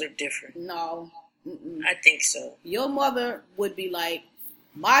think those are different. No. I think so. Your mother would be like,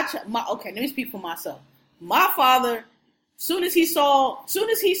 okay, let me speak for myself. My father, soon as he saw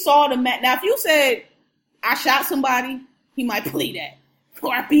the man. Now, if you said I shot somebody, he might believe that,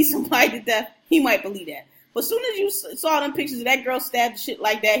 or I beat somebody to death, he might believe that. But soon as you saw them pictures of that girl stabbed shit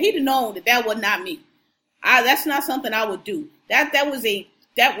like that, he'd have known that was not me. That's not something I would do. That was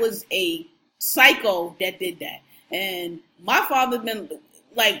a psycho that did that. And my father been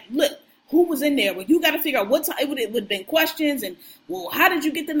like, look, who was in there? Well, you got to figure out what time. It would have been questions and, well, how did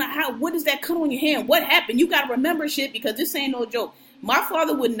you get them? What is that cut on your hand? What happened? You got to remember shit, because this ain't no joke. My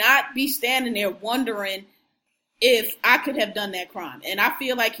father would not be standing there wondering if I could have done that crime. And I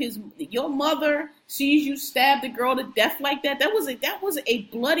feel like your mother sees you stab the girl to death like that. That was a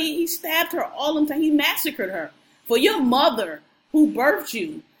bloody, he stabbed her all the time. He massacred her. For your mother, who birthed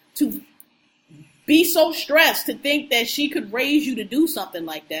you, to be so stressed to think that she could raise you to do something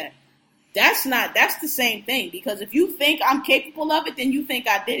like that, that's the same thing. Because if you think I'm capable of it, then you think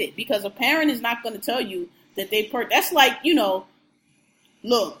I did it. Because a parent is not going to tell you that that's like,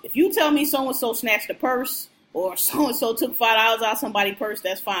 look, if you tell me so-and-so snatched a purse, or so-and-so took $5 out of somebody's purse,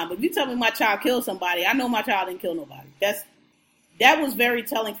 that's fine. But if you tell me my child killed somebody, I know my child didn't kill nobody. That was very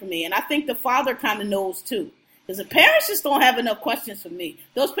telling for me. And I think the father kind of knows too. Because the parents just don't have enough questions for me.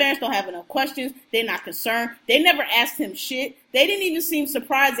 Those parents don't have enough questions. They're not concerned. They never asked him shit. They didn't even seem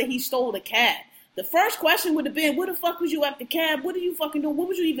surprised that he stole the cab. The first question would have been, what the fuck was you at the cab? What are you fucking doing? What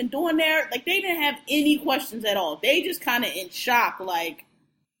was you even doing there? Like, they didn't have any questions at all. They just kind of in shock, like,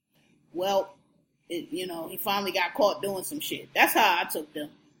 well, he finally got caught doing some shit. That's how I took them.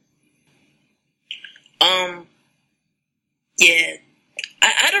 Yeah.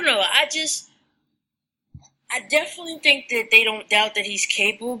 I don't know. I definitely think that they don't doubt that he's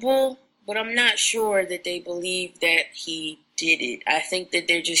capable, but I'm not sure that they believe that he did it. I think that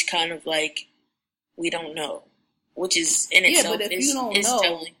they're just kind of like, we don't know, which is in itself but if you don't know,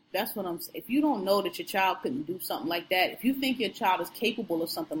 telling. That's what I'm saying. If you don't know that your child couldn't do something like that, if you think your child is capable of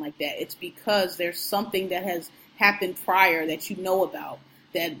something like that, it's because there's something that has happened prior that you know about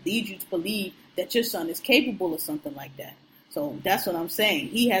that leads you to believe that your son is capable of something like that. So that's what I'm saying.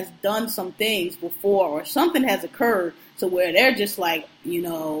 He has done some things before, or something has occurred to where they're just like,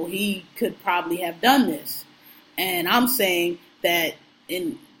 he could probably have done this. And I'm saying that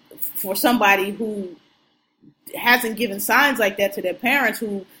for somebody who hasn't given signs like that to their parents,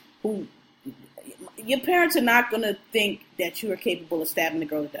 who your parents are not going to think that you are capable of stabbing a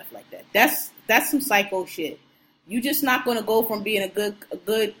girl to death like that. That's some psycho shit. You're just not going to go from being a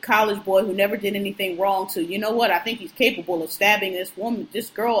good college boy who never did anything wrong to, you know what, I think he's capable of stabbing this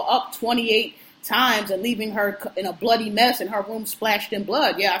girl up 28 times and leaving her in a bloody mess and her room splashed in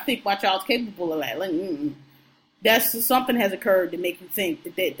blood. Yeah, I think my child's capable of that. Like, that's something has occurred to make you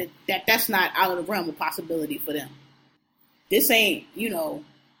think that's not out of the realm of possibility for them. This ain't, y'all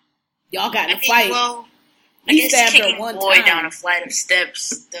got in a fight. Well, he stabbed her one time. Down a flight of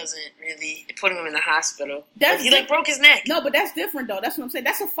steps doesn't really put him in the hospital. He broke his neck. No, but that's different though. That's what I'm saying.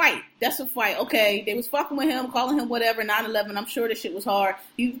 That's a fight. Okay, they was fucking with him, calling him whatever. 9/11. I'm sure this shit was hard.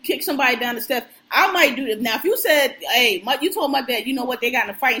 You kick somebody down the steps. I might do this now. If you said, "Hey, you told my dad, you know what? They got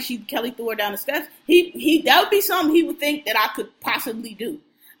in a fight and Kelly threw her down the steps." That would be something he would think that I could possibly do.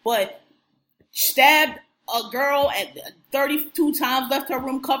 But stabbed a girl at 32 times, left her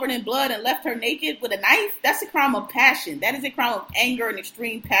room covered in blood, and left her naked with a knife, that's a crime of passion. That is a crime of anger and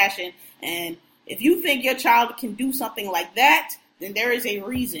extreme passion. And if you think your child can do something like that, then there is a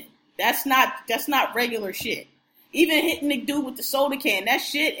reason. That's not regular shit. Even hitting the dude with the soda can, that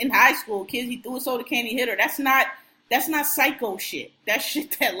shit in high school, kids, he threw a soda can, he hit her. That's not psycho shit. That's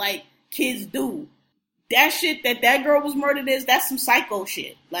shit that like kids do. That shit that girl was murdered that's some psycho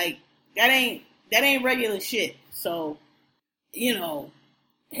shit. Like that ain't regular shit. So,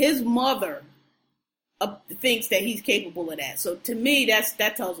 his mother thinks that he's capable of that. So to me,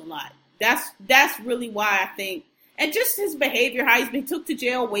 that tells a lot. That's really why I think, and just his behavior, how he's been took to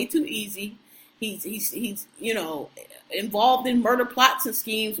jail way too easy. He's involved in murder plots and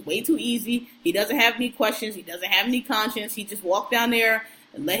schemes way too easy. He doesn't have any questions. He doesn't have any conscience. He just walked down there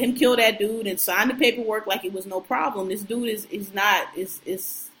and let him kill that dude and sign the paperwork like it was no problem. This dude is not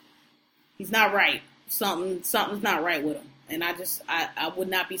right. Something's not right with him. And I would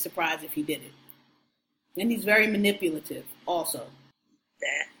not be surprised if he did it. And he's very manipulative also.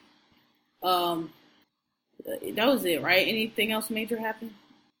 That was it, right? Anything else major happened?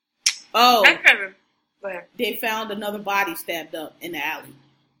 Oh, go ahead. They found another body stabbed up in the alley,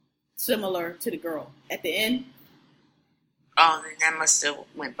 similar to the girl at the end. Oh, then that must have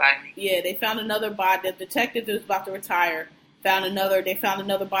went by me. Yeah, they found another body. The detective that was about to retire found another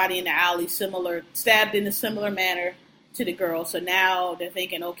body in the alley, stabbed in a similar manner to the girl. So now they're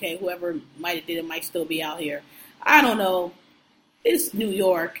thinking, okay, whoever might have did it might still be out here. I don't know. It's New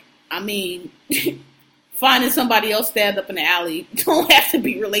York. I mean, finding somebody else stabbed up in the alley don't have to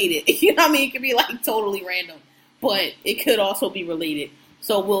be related. You know what I mean? It could be like totally random, but it could also be related.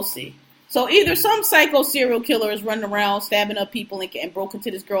 So we'll see. So either some psycho serial killer is running around stabbing up people and broke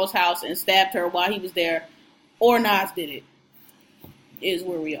into this girl's house and stabbed her while he was there, or Nas did it. Is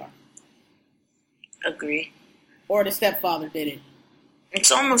where we are. Agree. Or the stepfather did it.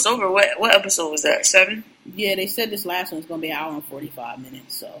 It's almost over. What episode was that? 7? Yeah, they said this last one's going to be an hour and 45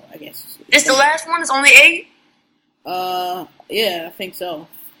 minutes, so I guess... It's the last one? It's only 8? Yeah, I think so.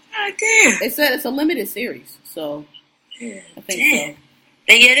 God damn. They said it's a limited series, so... Yeah, I think so.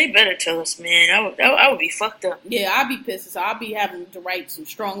 Then yeah, they better tell us, man. I would be fucked up. Yeah, I'd be pissed. So I'll be having to write some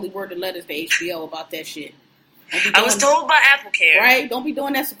strongly worded letters to HBO about that shit. I was told by AppleCare. Right? Don't be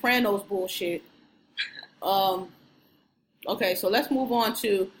doing that Sopranos bullshit. Okay, so let's move on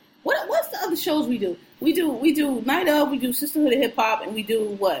to what's the other shows we do? We do Night Of, we do Sisterhood of Hip Hop, and we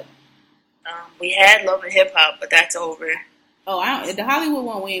do what? We had Love and Hip Hop, but that's over. Oh, the Hollywood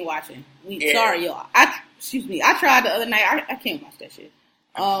one we ain't watching. Yeah. Sorry, y'all. I tried the other night. I can't watch that shit.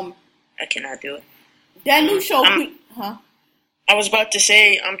 I cannot do it. That new show, huh? I was about to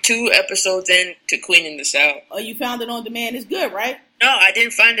say, I'm 2 episodes in to Queen in the South. Oh, you found it on demand? It's good, right? No, I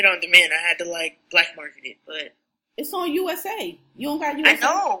didn't find it on demand. I had to, black market it, but... It's on USA. You don't got USA? I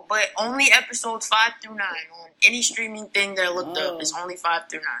know, but only episodes 5 through 9. On any streaming thing that I looked up, it's only 5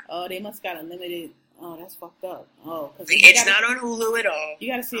 through 9. Oh, they must got a limited... Oh, that's fucked up. Oh, because it's not on Hulu at all.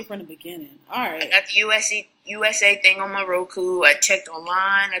 You got to see it from the beginning. All right. I got the USA thing on my Roku. I checked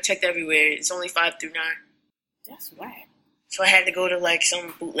online. I checked everywhere. It's only 5 through 9. That's whack. So I had to go to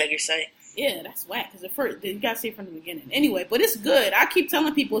some bootlegger site. Yeah, that's whack. Because you gotta see it from the beginning. Anyway, but it's good. I keep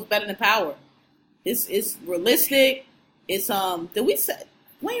telling people it's better than Power. It's realistic. It's did we say?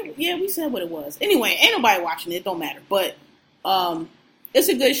 Wait, yeah, we said what it was. Anyway, ain't nobody watching it. It don't matter. But it's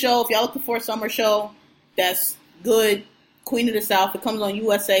a good show. If y'all looking for a summer show that's good, Queen of the South. It comes on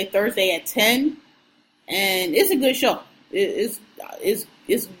USA Thursday at 10, and it's a good show. It's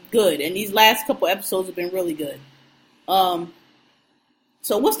good, and these last couple episodes have been really good.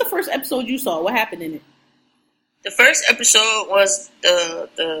 So what's the first episode you saw? What happened in it? The first episode was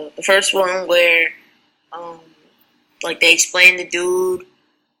the first one where like they explained the dude.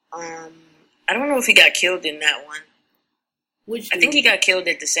 I don't know if he got killed in that one. Which dude? I think he got killed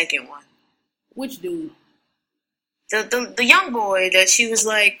at the second one. Which dude? The young boy that she was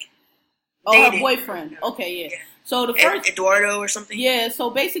like dating. Her boyfriend. Okay, yeah. So the first Eduardo or something. Yeah. So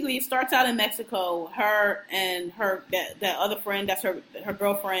basically, it starts out in Mexico. Her and that other friend, that's her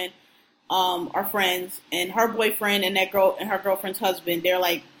girlfriend, are friends, and her boyfriend and that girl and her girlfriend's husband, they're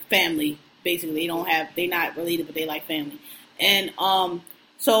like family. Basically, they're not related, but they like family. And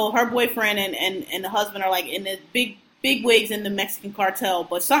so her boyfriend and the husband are like in the big wigs in the Mexican cartel,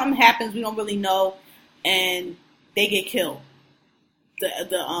 but something happens we don't really know, and they get killed.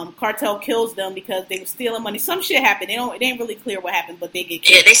 The cartel kills them because they were stealing money. Some shit happened. It ain't really clear what happened, but they get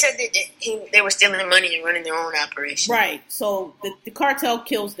killed. Yeah, they said that they were stealing the money and running their own operation. Right. So the cartel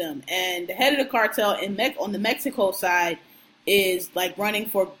kills them, and the head of the cartel on the Mexico side is like running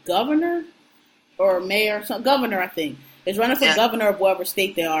for governor or mayor, governor I think. Is running for governor of whatever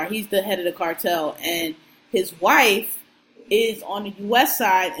state they are. He's the head of the cartel, and his wife is on the U.S.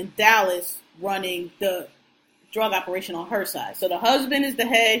 side in Dallas running the drug operation on her side. So the husband is the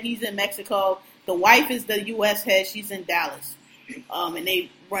head, he's in Mexico. The wife is the U.S. head, she's in Dallas. And they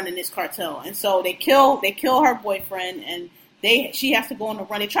running this cartel. And so they kill her boyfriend, and she has to go on the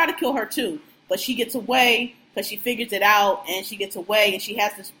run. They try to kill her too, but she gets away because she figures it out, and she gets away, and she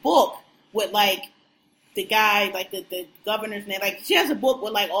has this book with like the guy, like the governor's name. Like she has a book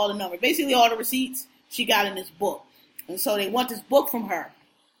with like all the numbers, basically all the receipts she got in this book. And so they want this book from her.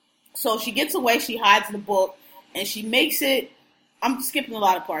 So she gets away, she hides the book, and she makes it, I'm skipping a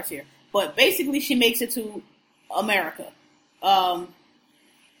lot of parts here, but basically she makes it to America, some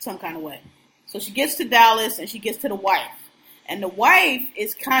kind of way. So she gets to Dallas, and she gets to the wife. And the wife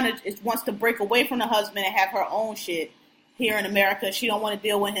wants to break away from the husband and have her own shit here in America. She don't want to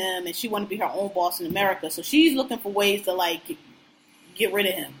deal with him, and she want to be her own boss in America. So she's looking for ways to like get rid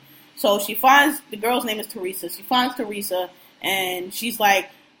of him. So she finds, the girl's name is Teresa. She finds Teresa, and she's like,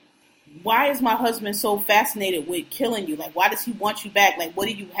 why is my husband so fascinated with killing you? Like, why does he want you back? Like, what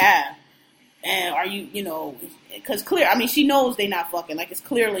do you have? And are you, because she knows they not fucking. Like, it's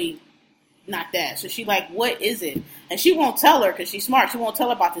clearly not that. So she like, what is it? And she won't tell her because she's smart. She won't tell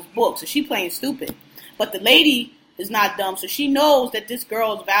her about this book. So she playing stupid. But the lady is not dumb. So she knows that this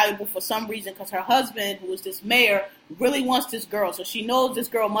girl is valuable for some reason because her husband, who is this mayor, really wants this girl. So she knows this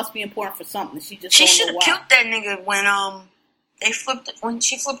girl must be important for something. She should have killed that nigga when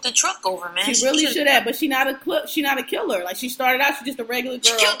she flipped the truck over, man. She really should have, but she not a killer. Like, she started out, she's just a regular girl.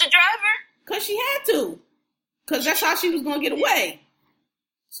 She killed the driver? Because she had to. Because that's how she was going to get away.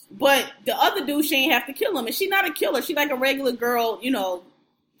 But the other dude, she ain't have to kill him. And she not a killer. She like a regular girl, she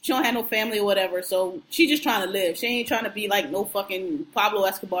don't have no family or whatever. So she just trying to live. She ain't trying to be like no fucking Pablo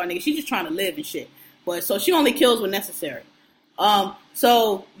Escobar nigga. She just trying to live and shit. But so she only kills when necessary.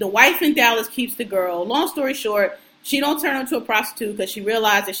 So the wife in Dallas keeps the girl. Long story short, she don't turn her into a prostitute because she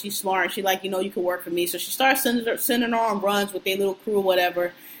realized that she's smart. And she like, you can work for me. So she starts sending her on runs with their little crew or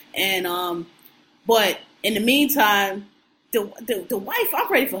whatever. And but in the meantime, the wife,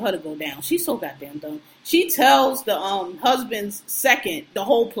 I'm ready for her to go down. She's so goddamn dumb. She tells the husband's second the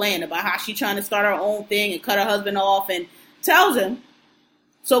whole plan about how she's trying to start her own thing and cut her husband off, and tells him.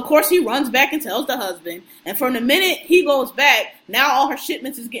 So, of course, he runs back and tells the husband. And from the minute he goes back, now all her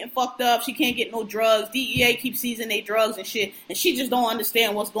shipments is getting fucked up. She can't get no drugs. DEA keeps seizing their drugs and shit. And she just don't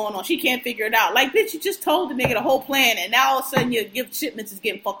understand what's going on. She can't figure it out. Like, bitch, you just told the nigga the whole plan, and now all of a sudden your shipments is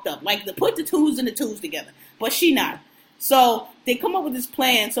getting fucked up. Like, put the twos and the twos together. But she not. So they come up with this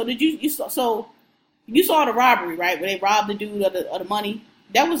plan. So you saw the robbery, right? Where they robbed the dude of the money.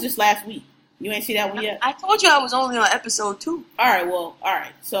 That was just last week. You ain't see that one yet? I told you I was only on episode 2. All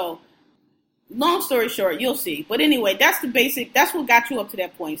right. So, long story short, you'll see. But anyway, that's the basic. That's what got you up to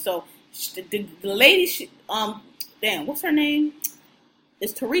that point. So, the lady, what's her name?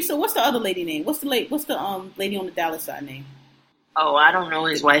 It's Teresa. What's the other lady name? What's the lady on the Dallas side name? Oh, I don't know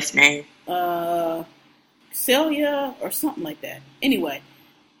his wife's name. Celia or something like that. Anyway,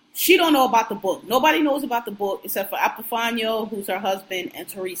 she don't know about the book. Nobody knows about the book except for Epifanio, who's her husband, and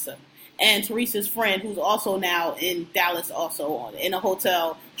Teresa. and Teresa's friend, who's also now in Dallas, also in a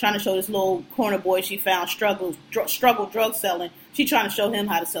hotel, trying to show this little corner boy she found struggle drug selling. She trying to show him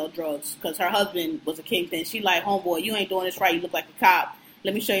how to sell drugs because her husband was a kingpin. She like, homeboy, you ain't doing this right. You look like a cop.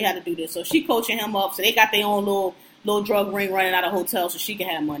 Let me show you how to do this. So she coaching him up. So they got their own little drug ring running out of hotel so she can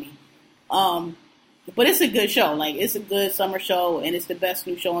have money. But it's a good show. Like, it's a good summer show, and it's the best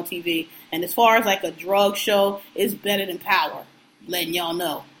new show on TV. And as far as like a drug show, it's better than Power. Letting y'all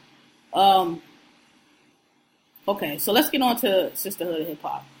know. Okay, so let's get on to Sisterhood of Hip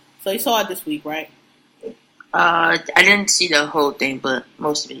Hop. So you saw it this week, right? I didn't see the whole thing, but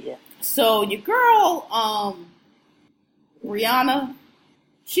most of it, yeah. So your girl, Rihanna,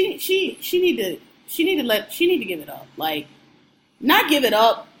 she need to give it up. Like, not give it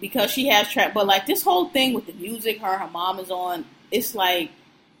up because she has track, but like this whole thing with the music her mom is on, it's like,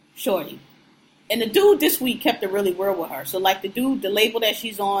 shorty. And the dude this week kept it really real with her. So like the label that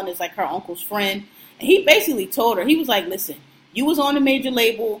she's on is like her uncle's friend. And he basically told her, he was like, listen, you was on a major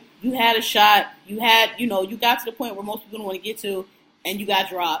label, you had a shot, you got to the point where most people don't want to get to, and you got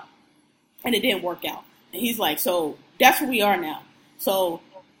dropped, and it didn't work out. And he's like, so that's where we are now. So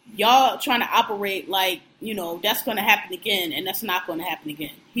y'all trying to operate like, that's going to happen again, and that's not going to happen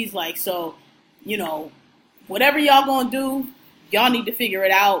again. He's like, so, whatever y'all going to do, y'all need to figure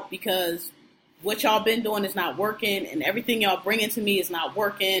it out because what y'all been doing is not working, and everything y'all bringing to me is not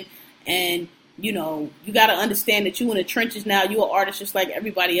working, and you got to understand that you in the trenches now. You an artist just like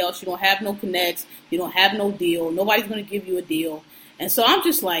everybody else. You don't have no connects. You don't have no deal. Nobody's going to give you a deal. And so I'm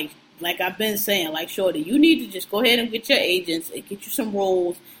just like I've been saying, like, shorty, you need to just go ahead and get your agents and get you some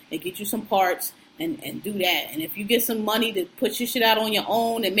roles and get you some parts and do that. And if you get some money to put your shit out on your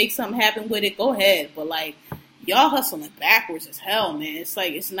own and make something happen with it, go ahead. But like, y'all hustling backwards as hell, man. It's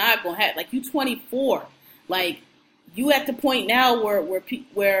like, it's not going to happen. Like, you 24. Like, you at the point now where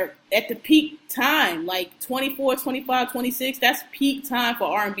at the peak time, like 24, 25, 26, that's peak time for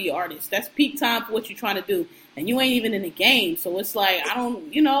R&B artists. That's peak time for what you're trying to do. And you ain't even in the game. So it's like, I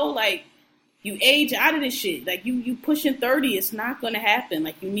don't, like, you age out of this shit. Like, you pushing 30, it's not going to happen.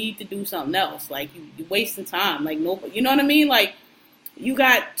 Like, you need to do something else. Like, you're wasting time. Like, nobody, you know what I mean? Like, you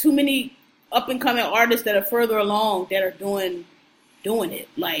got too many up-and-coming artists that are further along that are doing it.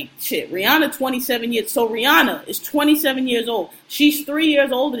 Like, shit, Rihanna 27 years. So Rihanna is 27 years old. She's 3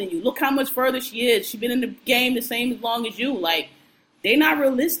 years older than you. Look how much further she is. She's been in the game the same as long as you. Like, they not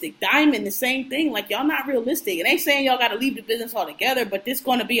realistic. Diamond, the same thing. Like, y'all not realistic. It ain't saying y'all got to leave the business altogether, but this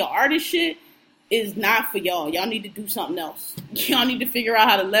going to be an artist shit is not for y'all. Y'all need to do something else. Y'all need to figure out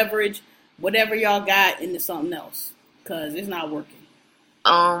how to leverage whatever y'all got into something else, because it's not working.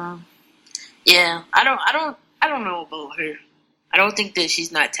 Yeah, I don't know about her. I don't think that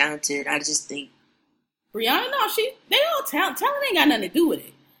she's not talented. I just think Rihanna, no, they all talent. Talent ain't got nothing to do with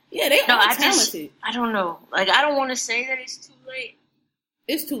it. Yeah, they all talented. I don't know. Like, I don't want to say that it's too late.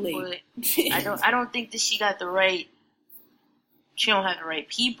 It's too late. But I don't think that she got the right. She don't have the right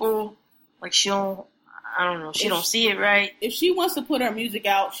people. Like, she don't see it right. If she wants to put her music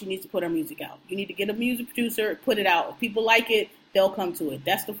out, she needs to put her music out. You need to get a music producer, put it out. If people like it, they'll come to it.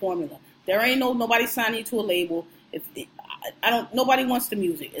 That's the formula. There ain't nobody signing you to a label. Nobody wants the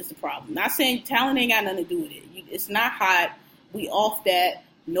music. It's the problem. Not saying talent ain't got nothing to do with it. It's not hot. We off that.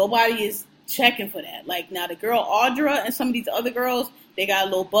 Nobody is checking for that. Like, now the girl Audra and some of these other girls, they got a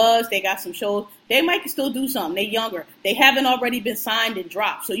little buzz. They got some shows. They might still do something. They younger. They haven't already been signed and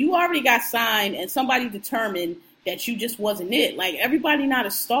dropped. So you already got signed and somebody determined that you just wasn't it. Like, everybody not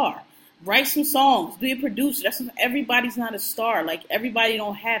a star. Write some songs. Be a producer. Everybody's not a star. Like, everybody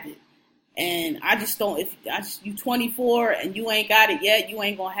don't have it. And I just don't, you 24 and you ain't got it yet, you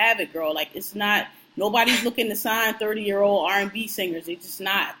ain't gonna have it, girl. Like, it's not, nobody's looking to sign 30-year-old R&B singers. They just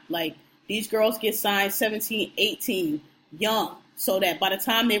not. Like, these girls get signed 17, 18, young. So that by the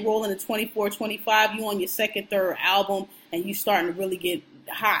time they roll into 24, 25, you on your second, third album and you starting to really get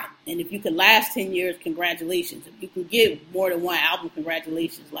hot. And if you can last 10 years, congratulations. If you can get more than one album,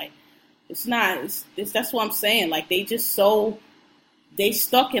 congratulations. Like, it's not, that's what I'm saying. Like, they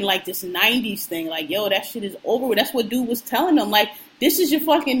stuck in like this 90s thing. Like, yo, that shit is over with. That's what dude was telling them. Like, this is your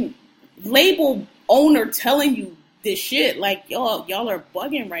fucking label owner telling you this shit. Like, y'all are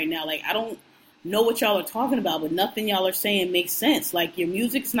bugging right now. Like, I don't know what y'all are talking about, but nothing y'all are saying makes sense. Like, your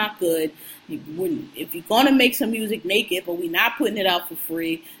music's not good. If you're going to make some music, make it, but we're not putting it out for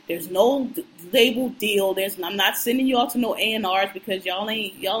free. There's no label deal. I'm not sending y'all to no A&Rs because y'all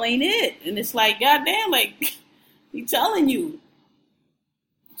ain't it. And it's like, goddamn, like, he telling you.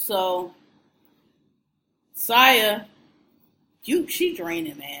 So, Saya, she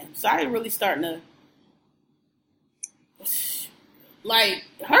draining, man. Saya really starting to. Like,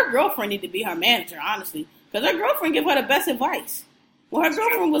 her girlfriend need to be her manager, honestly. Because her girlfriend give her the best advice. Well, her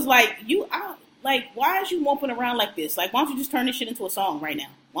girlfriend was like, why is you moping around like this? Like, why don't you just turn this shit into a song right now?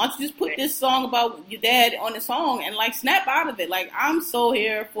 Why don't you just put this song about your dad on the song and, like, snap out of it? Like, I'm so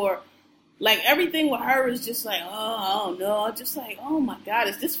here for, like, everything with her is just like, oh, I don't know. Just like, oh, my God,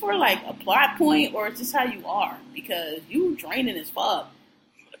 is this for, like, a plot point or is this how you are? Because you draining as fuck.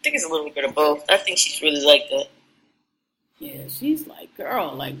 I think it's a little bit of both. I think she's really like that. Yeah, she's like,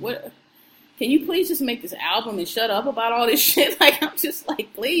 girl, like, what? Can you please just make this album and shut up about all this shit? Like, I'm just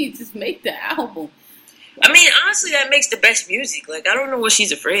like, please, just make the album. I mean, honestly, that makes the best music. Like, I don't know what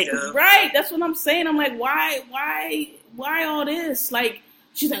she's afraid of. Right, that's what I'm saying. I'm like, why all this? Like,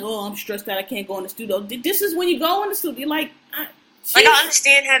 she's like, oh, I'm stressed out. I can't go in the studio. This is when you go in the studio. Like, I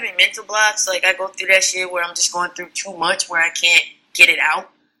understand having mental blocks. Like, I go through that shit where I'm just going through too much where I can't get it out.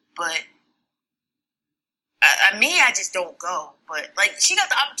 But, I just don't go. But, like, she got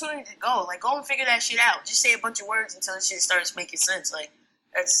the opportunity to go. Like, go and figure that shit out. Just say a bunch of words until the shit starts making sense. Like,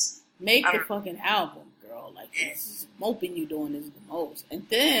 that's... Make the fucking album, girl. Like, this is moping you doing this the most. And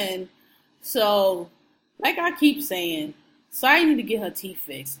then, so, like I keep saying, Cia need to get her teeth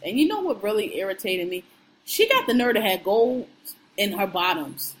fixed. And you know what really irritated me? She got the nerve to have gold in her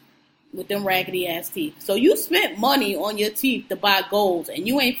bottoms with them raggedy ass teeth. So you spent money on your teeth to buy golds and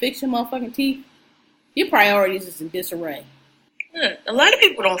you ain't fixed your motherfucking teeth? Your priorities is in disarray. A lot of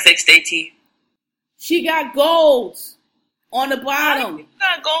people don't fix their teeth. She got golds on the bottom. You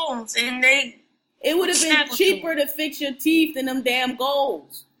got golds, and it would have been cheaper to fix your teeth than them damn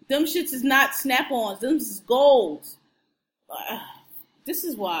golds. Them shits is not snap-ons. Them is golds. This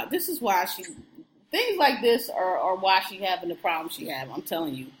is why she... Things like this are why she having the problem she have. I'm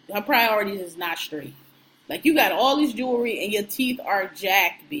telling you. Her priorities is not straight. Like, you got all this jewelry and your teeth are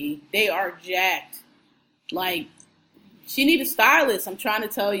jacked, B. They are jacked. Like, she need a stylist. I'm trying to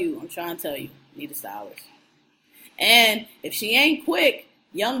tell you. Need a stylist. And if she ain't quick,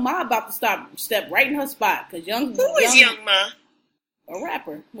 Young Ma about to step right in her spot. Cause Who is Young Ma? A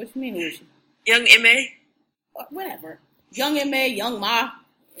rapper. What you mean, who is she? Young M.A.? Whatever. Young M.A., Young Ma,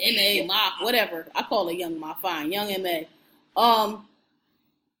 M.A., Ma, whatever. I call her Young Ma, fine. Young M.A.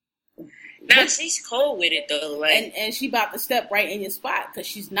 Now she's cold with it though, like, and she about to step right in your spot because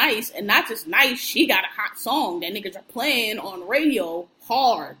she's nice, and not just nice, she got a hot song that niggas are playing on the radio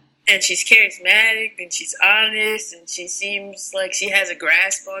hard. And she's charismatic, and she's honest, and she seems like she has a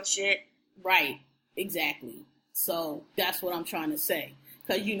grasp on shit. Right, exactly. So that's what I'm trying to say.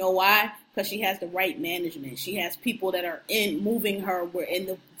 Because you know why? Because she has the right management. She has people that are moving her in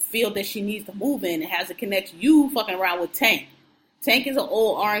the field that she needs to move in. It has to connect you fucking around with Tank. Tank is an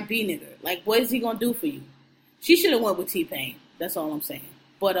old R&B nigga. Like, what is he gonna do for you? She should have went with T-Pain. That's all I'm saying.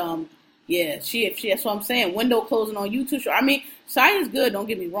 But yeah, she that's what I'm saying. Window closing on YouTube show. I mean, Cia's good. Don't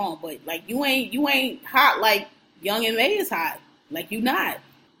get me wrong, but like you ain't hot like Young M.A. is hot. Like you not.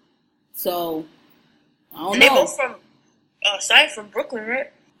 So I don't know. They both from Cia from Brooklyn,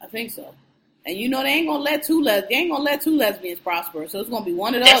 right? I think so. And you know they ain't gonna let two lesbians prosper. So it's gonna be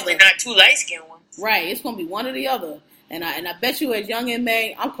one or the Definitely other. Not two light skinned ones. Right. It's gonna be one or the other. And I bet you as Young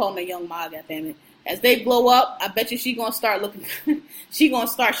M.A., I'm calling her Young Ma, goddammit. As they blow up, I bet you she gonna start looking. she gonna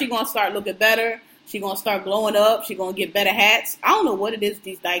start looking better. She gonna start glowing up. She gonna get better hats. I don't know what it is with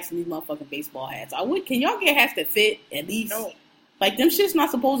these dykes and these motherfucking baseball hats. Can y'all get hats that fit at least? No. Like them shit's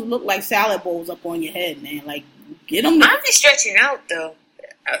not supposed to look like salad bowls up on your head, man. Like get them. I'm just stretching out though.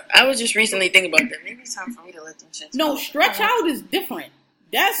 I was just recently thinking about that. Maybe it's time for me to let them shit. No, stretch out is different.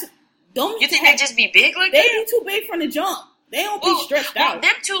 You think they just be big like that? They be too big from the jump. They don't be stretched out.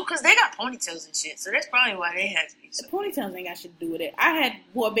 Them too, because they got ponytails and shit. So that's probably why they had to be. So. The ponytails ain't got shit to do with it. I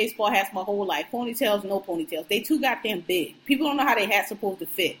wore baseball hats my whole life. Ponytails, no ponytails. They too goddamn big. People don't know how their hats supposed to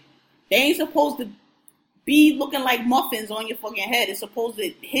fit. They ain't supposed to be looking like muffins on your fucking head. It's supposed to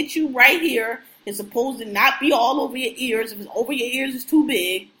hit you right here. It's supposed to not be all over your ears. If it's over your ears, it's too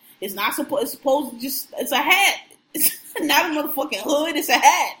big. It's not supposed. It's supposed to it's a hat. It's not a motherfucking hood. It's a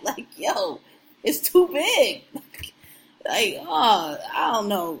hat. Like, yo, it's too big. Like, I don't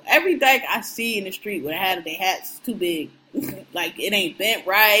know. Every dyke I see in the street with a hat of their hats is too big. Like, it ain't bent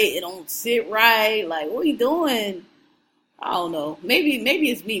right. It don't sit right. Like, what are you doing? I don't know. Maybe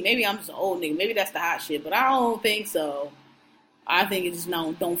it's me. Maybe I'm just an old nigga. Maybe that's the hot shit. But I don't think so. I think it just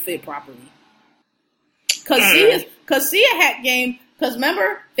don't fit properly. Cause Cia hat game. Because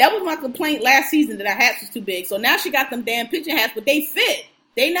remember, that was my complaint last season that our hats was too big. So now she got them damn pigeon hats, but they fit.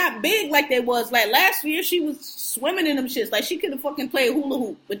 They not big like they was. Like last year, she was swimming in them shits. Like she could have fucking played hula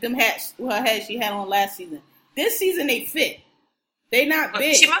hoop with them hats, with her hat she had on last season. This season, they fit. They not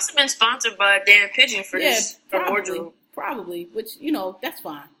big. She must have been sponsored by a damn pigeon for this wardrobe. probably, which, you know, that's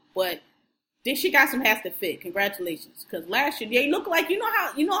fine. But then she got some hats that fit. Congratulations. Because last year, they look like, you know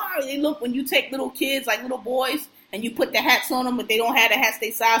how they look when you take little kids, like little boys, and you put the hats on them, but they don't have the hats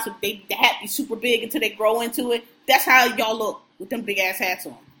they size, so the hat be super big until they grow into it. That's how y'all look with them big-ass hats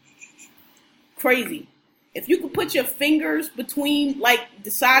on. Crazy. If you could put your fingers between, like,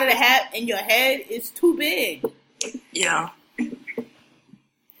 the side of the hat and your head, it's too big. Yeah.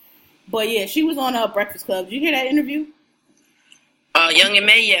 But yeah, she was on Breakfast Club. Did you hear that interview? Young and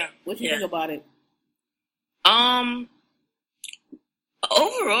May, yeah. What you think about it? Overall,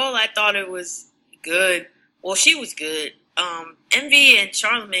 I thought it was good. Well, she was good. Envy and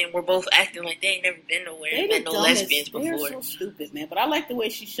Charlamagne were both acting like they ain't never been nowhere. They met no lesbians before. They're so stupid, man. But I like the way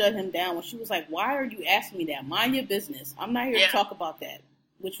she shut him down when she was like, "Why are you asking me that? Mind your business. I'm not here to talk about that."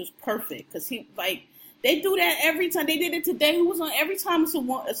 Which was perfect because he like they do that every time. They did it today. Who was on every time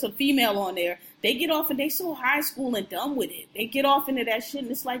it's a female on there? They get off and they so high school and dumb with it. They get off into that shit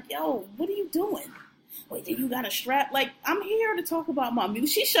and it's like, yo, what are you doing? Wait, then you got a strap? Like, I'm here to talk about my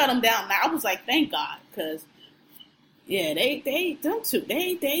music. She shut him down. Now I was like, thank God, because yeah, they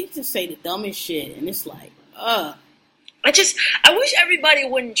just say the dumbest shit, and it's like, I wish everybody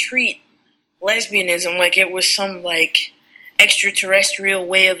wouldn't treat lesbianism like it was some like extraterrestrial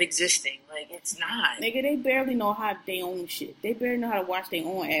way of existing. Like, it's not. Nigga, they barely know how they own shit. They barely know how to wash their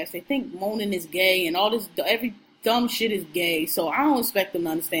own ass. They think moaning is gay and all this, every dumb shit is gay. So I don't expect them to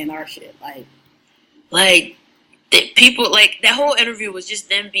understand our shit. Like people, like, that whole interview was just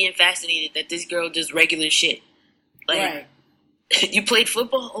them being fascinated that this girl does regular shit. Like, right. You played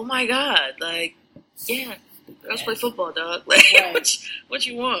football? Oh my God. Like, yeah. Girls play football, dog. Like, right. what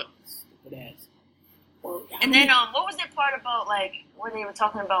you want? Stupid ass. Well, and then, what was that part about, like, where they were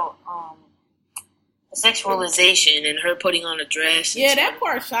talking about, sexualization and her putting on a dress? Yeah, that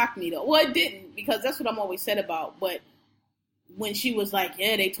part shocked me, though. Well, it didn't, because that's what I'm always said about, but when she was like,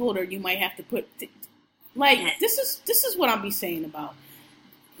 yeah, they told her you might have to put, this is what I'm be saying about.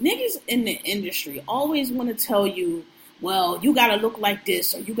 Niggas in the industry always want to tell you, well, you gotta look like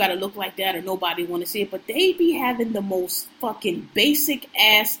this, or you gotta look like that, or nobody want to see it, but they be having the most fucking basic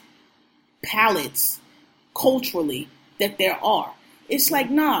ass palettes culturally that there are. It's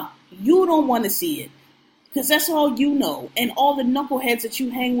like, nah, you don't want to see it, because that's all you know, and all the knuckleheads that you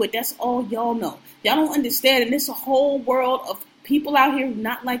hang with, that's all y'all know. Y'all don't understand, and there's a whole world of people out here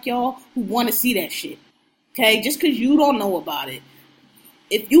not like y'all who want to see that shit. Okay, just because you don't know about it.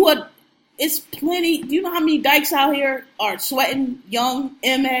 If you are, it's plenty. Do you know how many dykes out here are sweating young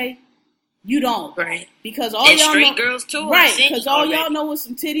MA? You don't, right? Because all and y'all straight know, girls too, right? Because all y'all know is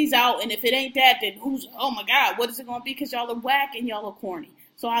some titties out, and if it ain't that, then who's? Oh my God, what is it gonna be? Because y'all are whack and y'all are corny.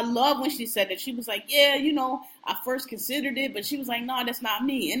 So I love when she said that. She was like, yeah, you know, I first considered it, but she was like, no, that's not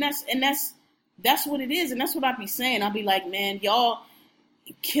me, and that's what it is, and that's what I be saying. I be like, man, y'all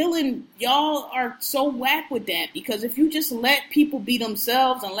are so whack with that, because if you just let people be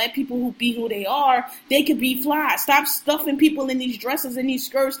themselves and let people who be who they are, they could be fly. Stop stuffing people in these dresses and these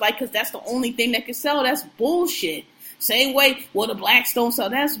skirts, like, because that's the only thing that can sell. That's bullshit. Same way, well, the blacks don't sell.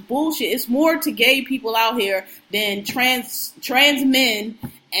 That's bullshit. It's more to gay people out here than trans men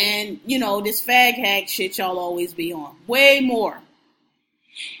and, you know, this fag hag shit y'all always be on. Way more.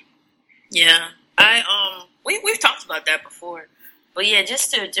 Yeah. We've talked about that before. But yeah,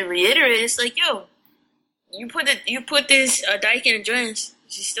 just to reiterate, it's like, yo, you put this dyke in a dress.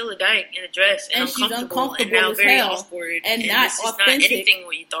 She's still a dyke in a dress, and she's uncomfortable and now as very hell, awkward, and not this authentic. Is not anything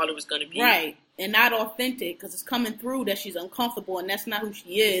what you thought it was going to be, right? And not authentic, because it's coming through that she's uncomfortable, and that's not who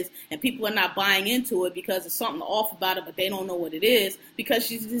she is, and people are not buying into it because there's something off about it, but they don't know what it is because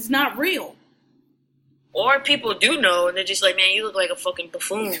it's not real. Or people do know, and they're just like, man, you look like a fucking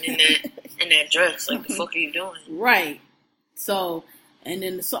buffoon in that dress. Like, the fuck are you doing? Right. So, and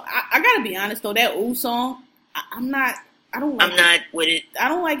then I gotta be honest though, that Ooh song, I'm not with it. I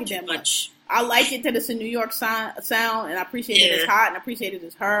don't like it that much. I like it that it's a New York sound, and I appreciate it as hot, and I appreciate it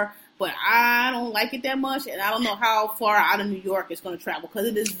as her, but I don't like it that much, and I don't know how far out of New York it's going to travel, because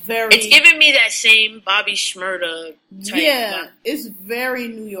it is very... It's giving me that same Bobby Shmurda type. Yeah, it's very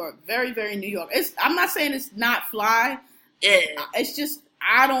New York. Very, very New York. I'm not saying it's not fly. Yeah. It's just...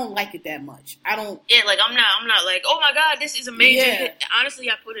 I don't like it that much. I don't. Yeah, like I'm not like, oh my God, this is amazing. Yeah.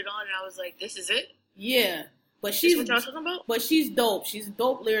 Honestly, I put it on and I was like, this is it. Yeah, but she's what y'all talking about. But she's dope. She's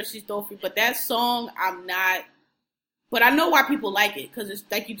dope lyrics. She's dope. But that song, I'm not. But I know why people like it, because it's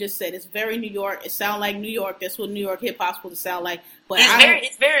like you just said, it's very New York. It sounds like New York. That's what New York hip hop's supposed to sound like. But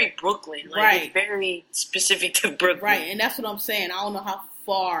it's very Brooklyn. Like, right. It's very specific to Brooklyn. Right, and that's what I'm saying. I don't know how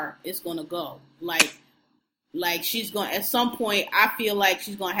far it's gonna go. Like she's going at some point. I feel like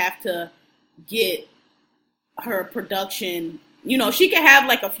she's gonna have to get her production. You know, she can have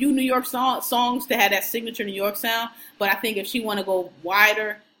like a few New York songs to have that signature New York sound, but I think if she want to go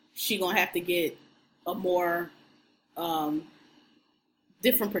wider, she gonna have to get a more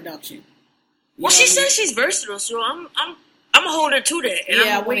different production. Well, she says she's versatile, so I'm gonna hold her to that. And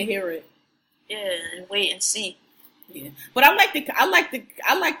yeah, I want to hear it. Yeah, and wait and see. Yeah, but I like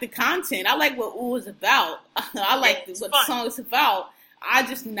the content. I like what Ooh is about. I like what the song is about. I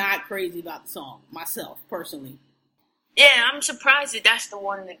just not crazy about the song myself personally. Yeah, I'm surprised that that's the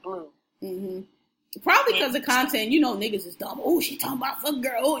one that blew. Mm-hmm. Probably because of content. You know, niggas is dumb. Oh, she talking about fuck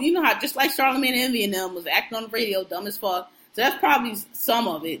girl. Oh, you know how just like Charlamagne Envy and them was acting on the radio, dumb as fuck. So that's probably some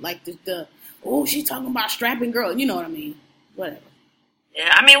of it. Like the oh, she talking about strapping girl. You know what I mean? Whatever. Yeah,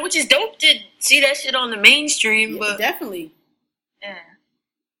 I mean, which is dope to see that shit on the mainstream, but definitely. Yeah.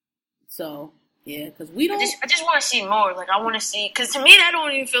 So yeah, because we don't. I just want to see more. Like I want to see, because to me that don't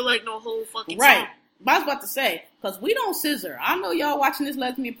even feel like no whole fucking right. song. But I was about to say, because we don't scissor. I know y'all watching this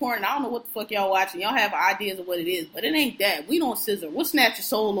lesbian porn. I don't know what the fuck y'all watching. Y'all have ideas of what it is, but it ain't that. We don't scissor. We'll snatch your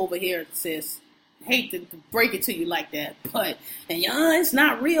soul over here, sis. Hate to break it to you like that, but and y'all, it's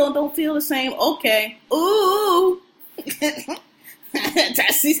not real. Don't feel the same. Okay. Ooh.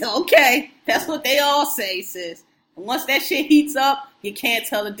 That's okay. That's what they all say, sis. And once that shit heats up, you can't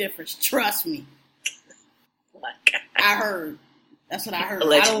tell the difference. Trust me. Oh my God. I heard. That's what I heard.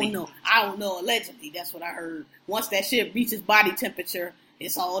 Allegedly. I don't know. Allegedly, that's what I heard. Once that shit reaches body temperature,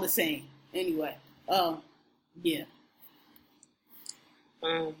 it's all the same. Anyway, yeah.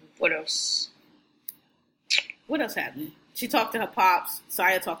 What else? What else happened? She talked to her pops.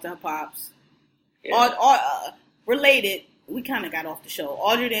 Saya talked to her pops. Yeah. Related. We kind of got off the show.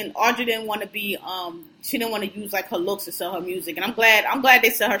 Audrey didn't want to be, she didn't want to use like her looks to sell her music. And I'm glad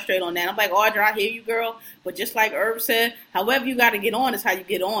they set her straight on that. I'm like, Audrey, I hear you, girl. But just like Herb said, however you got to get on is how you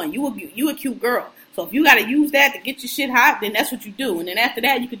get on. You a cute girl. So if you got to use that to get your shit hot, then that's what you do. And then after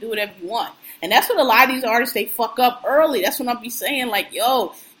that, you can do whatever you want. And that's what a lot of these artists, they fuck up early. That's what I'll be saying. Like,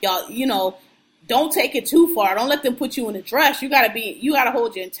 yo, y'all, you know, don't take it too far. Don't let them put you in a dress. You gotta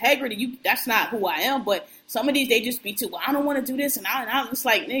hold your integrity. That's not who I am, but some of these, they just be too, well, I don't want to do this. And I'm just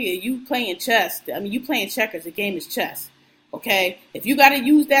like, nigga, you playing chess. I mean, you playing checkers. The game is chess. Okay? If you got to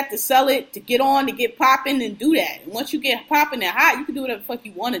use that to sell it, to get on, to get popping, then do that. And once you get popping and hot, you can do whatever the fuck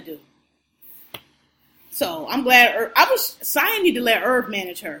you want to do. So, I'm glad, Sion need to let Irv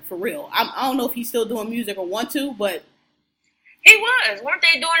manage her, for real. I don't know if he's still doing music or want to, but. He was. Weren't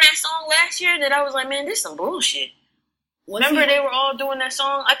they doing that song last year that I was like, man, this is some bullshit. Remember they were all doing that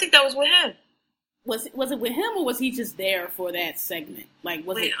song? I think that was with him. Was it with him, or was he just there for that segment? Like,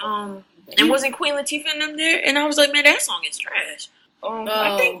 and wasn't Queen Latifah and them there? And I was like, man, that song is trash.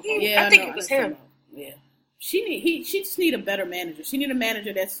 I think it was him. Yeah, she just need a better manager. She need a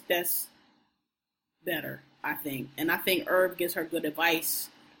manager that's better, I think. And I think Herb gives her good advice.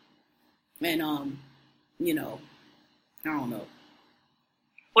 And you know, I don't know.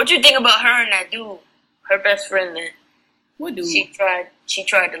 What do you think about her and that dude, her best friend? That what dude? She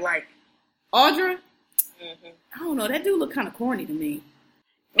tried to like. Audra? Mm-hmm. I don't know. That dude look kind of corny to me.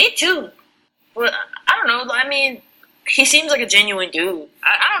 Me too. But I don't know. I mean, he seems like a genuine dude.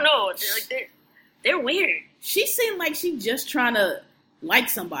 I don't know. They're weird. She seemed like she just trying to like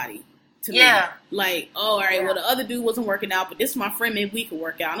somebody to me. Like, oh, all right, well, the other dude wasn't working out, but this is my friend. Maybe we could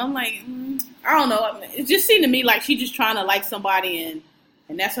work out. And I'm like, I don't know. It just seemed to me like she just trying to like somebody,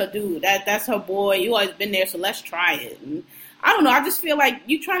 and that's her dude. That's her boy. You always been there, so let's try it. And I don't know. I just feel like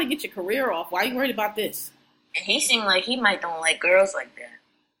you trying to get your career off. Why are you worried about this? And he seemed like he might don't like girls like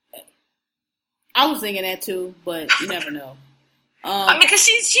that. I was thinking that too, but you never know. I mean, because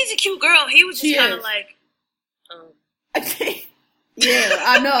she's a cute girl. He was just kind of like. Yeah,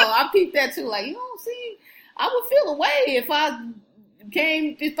 I know. I peeped that too. Like, you know, see, I would feel away if I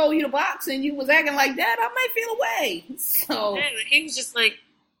came to throw you the box and you was acting like that. I might feel away. So yeah, he was just like,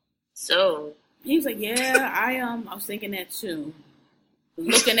 so. He was like, yeah, I was thinking that too.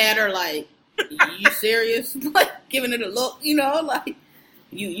 Looking at her like, you serious? Like, giving it a look, you know, like,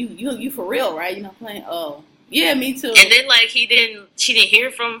 you for real, right? You know, playing, oh, yeah, me too. And then, like, she didn't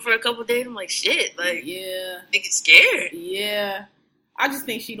hear from him for a couple of days. I'm like, shit, like, yeah. Nigga scared. Yeah. I just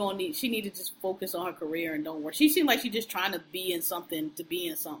think she need to just focus on her career and don't work. She seemed like she's just trying to be in something.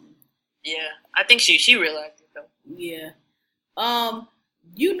 Yeah. I think she realized it, though. Yeah.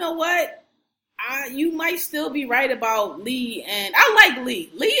 You know what? You might still be right about Lee, and I like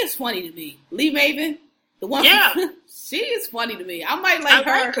Lee. Lee is funny to me. Lee Maven, the one. Yeah, she is funny to me. I might like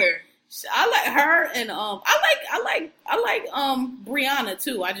her. I like her, and I like Brianna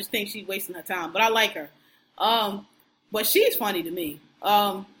too. I just think she's wasting her time, but I like her. But she's funny to me.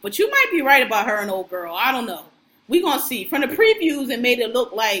 But you might be right about her and old girl. I don't know. We gonna see. From the previews, it made it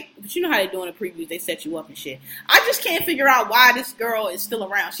look like, but you know how they do in the previews, they set you up and shit. I just can't figure out why this girl is still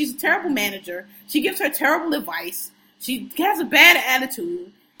around. She's a terrible manager. She gives her terrible advice. She has a bad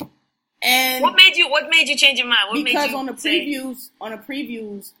attitude. And what made you change your mind? Because on the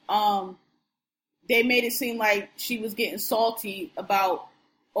previews, they made it seem like she was getting salty about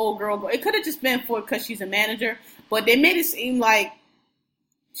old girl. It could have just been because she's a manager, but they made it seem like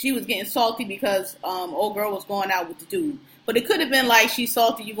she was getting salty because old girl was going out with the dude. But it could have been like she's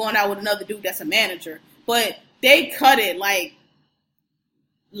salty you going out with another dude that's a manager. But they cut it like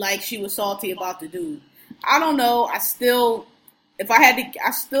she was salty about the dude. I don't know. I still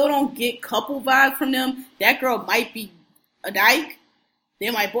don't get couple vibe from them. That girl might be a dyke.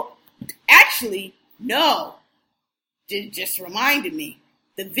 They might actually, no. Just reminded me.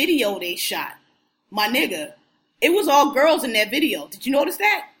 The video they shot. My nigga. It was all girls in that video. Did you notice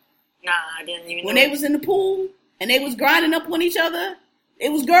that? Nah, I didn't even When they was in the pool and they was grinding up on each other,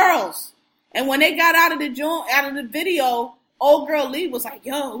 it was girls. And when they got out of the video, old girl Lee was like,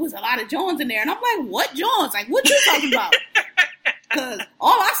 yo, it was a lot of Johns in there. And I'm like, what Johns? Like, what you talking about? Because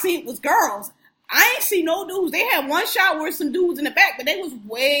all I seen was girls. I ain't see no dudes. They had one shot where some dudes in the back, but they was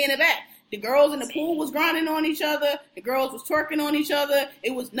way in the back. The girls in the pool was grinding on each other. The girls was twerking on each other.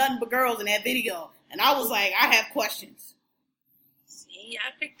 It was nothing but girls in that video. And I was like, I have questions. See,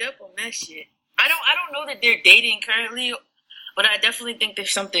 I picked up on that shit. I don't know that they're dating currently, but I definitely think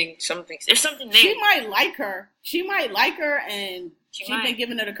there's something there. She might like her, and she's been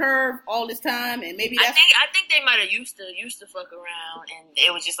giving her the curve all this time, and maybe that's. I think they might have used to fuck around, and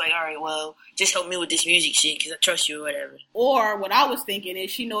it was just like, all right, well, just help me with this music shit because I trust you or whatever. Or what I was thinking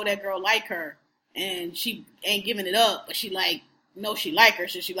is she know that girl like her, and she ain't giving it up, but she like. No, she like her,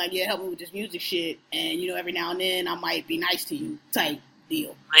 so she like, yeah, help me with this music shit, and every now and then I might be nice to you, type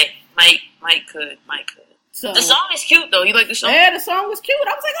deal. Might could. So the song is cute though. You like the song? Yeah, the song was cute.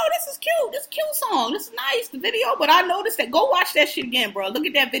 I was like, oh, this is cute. This is a cute song. This is nice. The video, but I noticed that. Go watch that shit again, bro. Look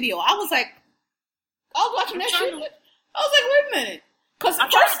at that video. I was watching that shit. I was like, wait a minute. Cause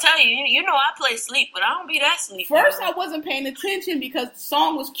I'm trying to tell you, you know I play sleep, but I don't be that sleep. First, I wasn't paying attention because the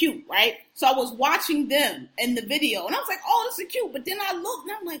song was cute, right? So I was watching them in the video, and I was like, "Oh, this is cute." But then I looked,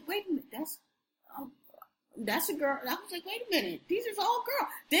 and I'm like, "Wait a minute, that's a girl." And I was like, "Wait a minute, these are all girls."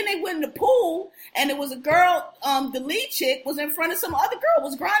 Then they went in the pool, and it was a girl. The lead chick was in front of some other girl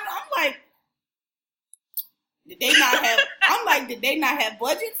was grinding. I'm like, did they not have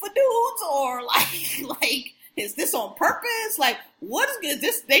budget for dudes, or like? Is this on purpose? Like, what is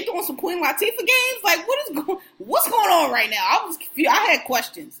this? They doing some Queen Latifah games? Like, what's going on right now? I had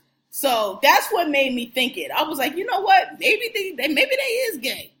questions. So that's what made me think it. I was like, you know what? Maybe they is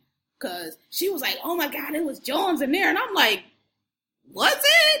gay. Cause she was like, oh my God, it was Jones in there. And I'm like, was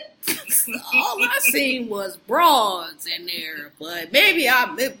it? All I seen was broads in there. But maybe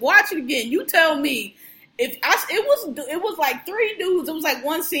I'll watch it again. You tell me. It was like three dudes. It was like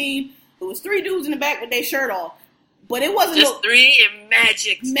one scene. It was three dudes in the back with their shirt off. But it wasn't just three and mad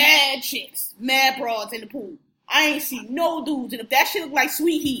chicks. Mad chicks. Mad broads in the pool. I ain't see no dudes. And if that shit look like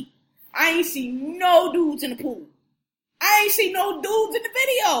Sweet Heat, I ain't see no dudes in the pool. I ain't see no dudes in the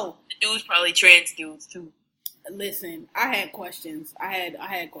video. The dudes probably trans dudes too. Listen, I had questions. I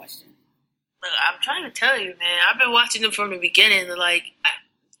had questions. Look, I'm trying to tell you, man. I've been watching them from the beginning. Like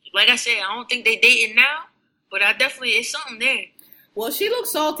I said, I don't think they dating now, but it's something there. Well, she looked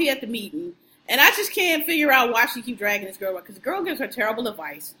salty at the meeting, and I just can't figure out why she keep dragging this girl, because the girl gives her terrible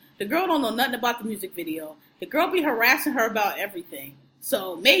advice. The girl don't know nothing about the music video. The girl be harassing her about everything.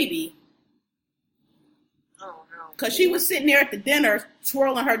 So maybe, because she was sitting there at the dinner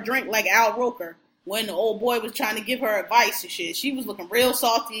swirling her drink like Al Roker when the old boy was trying to give her advice and shit. She was looking real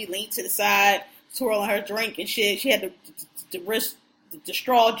salty, leaned to the side, swirling her drink and shit. She had the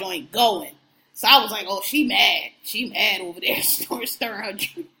straw joint going. So I was like, oh, she mad. She mad over there, stirring her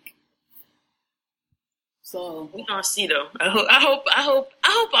drink. So we gonna see though. I hope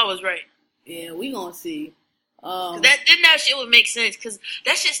I was right. Yeah, we gonna see. That shit would make sense, because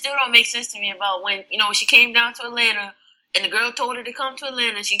that shit still don't make sense to me about when she came down to Atlanta and the girl told her to come to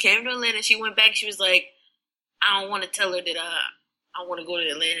Atlanta. She came to Atlanta. She went back. She was like, I don't want to tell her that I want to go to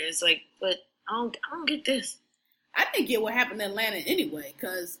Atlanta. It's like, but I don't get this. I didn't get what happened in Atlanta anyway,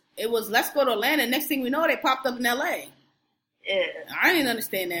 because it was, let's go to Atlanta. Next thing we know, they popped up in L.A. Yeah. I didn't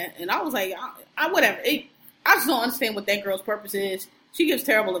understand that. And I was like, whatever. I just don't understand what that girl's purpose is. She gives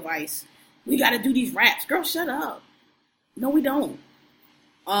terrible advice. We got to do these raps. Girl, shut up. No, we don't.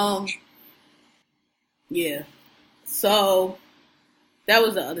 Yeah. So, That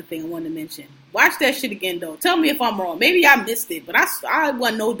was the other thing I wanted to mention. Watch that shit again, though. Tell me if I'm wrong. Maybe I missed it, but I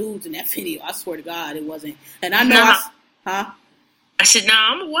wasn't no dudes in that video. I swear to God, it wasn't. And I know I said,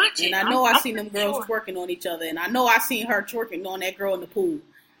 nah, I'm gonna watch it. And I know I seen them girls twerking on each other, and I know I seen her twerking on that girl in the pool.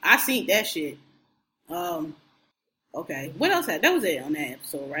 I seen that shit. Okay. What else happened? That was it on that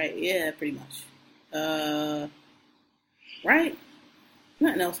episode, right? Yeah, pretty much. Right?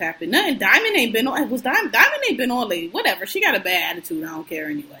 Nothing else happened. Nothing. Diamond ain't been on. Diamond ain't been on lately. Whatever. She got a bad attitude. I don't care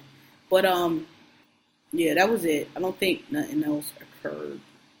anyway. But yeah, that was it. I don't think nothing else occurred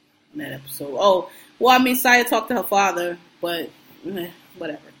in that episode. Oh, well, I mean, Saya talked to her father, but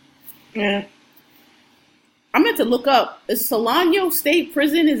whatever. Yeah. I meant to look up. Is Solano State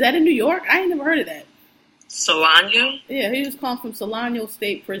Prison? Is that in New York? I ain't never heard of that. Solano? Yeah, he was calling from Solano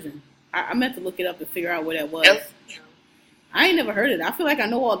State Prison. I meant to look it up to figure out where that was. I ain't never heard of it. I feel like I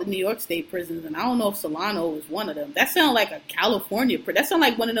know all the New York State prisons, and I don't know if Solano was one of them. That sounds like a California prison. That sounds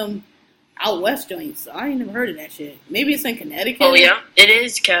like one of them out west joints. I ain't never heard of that shit. Maybe it's in Connecticut. Oh, yeah? It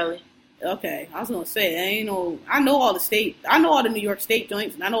is Cali. Okay. I was going to say, I know all the New York State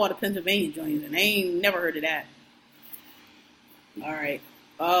joints, and I know all the Pennsylvania joints, and I ain't never heard of that. All right.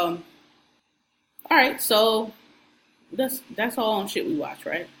 All right, so that's all on shit we watch,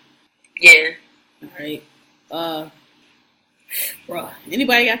 right? Yeah. All right. Bruh,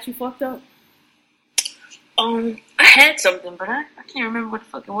 anybody got you fucked up? I had something, but I can't remember what the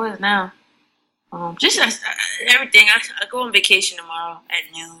fuck it was now. Just everything. I go on vacation tomorrow at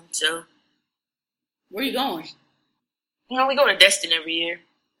noon, so. Where you going? We go to Destin every year.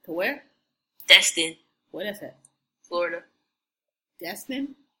 To where? Destin. Where that's at? Florida.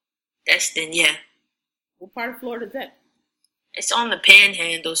 Destin? Destin, yeah. What part of Florida is that? It's on the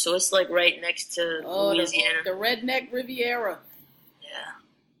Panhandle, so it's like right next to Louisiana. The Redneck Riviera. Yeah.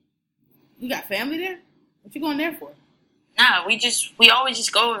 You got family there? What you going there for? Nah, we always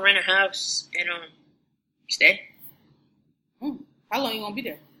just go and rent a house and stay. How long you gonna be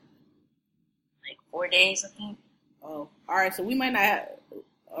there? Like 4 days, I think. Oh, all right. So we might not.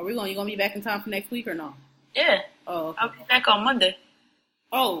 You gonna be back in time for next week or no? Yeah. Oh, okay. I'll be back on Monday.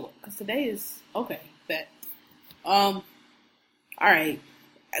 Oh, because today is okay. Bet. All right.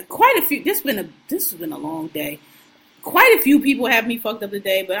 Quite a few. This has been a long day. Quite a few people have me fucked up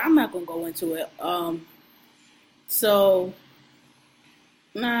today, but I'm not gonna go into it. So,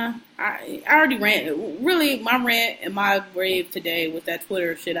 nah, I already ranted. Really, my rant and my rave today was that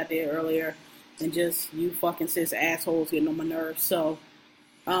Twitter shit I did earlier, and just you fucking cis assholes getting on my nerves. So,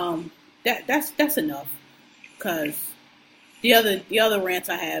 that's enough. Cause the other rants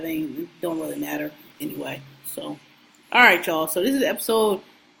I have don't really matter anyway. So, all right, y'all. So this is episode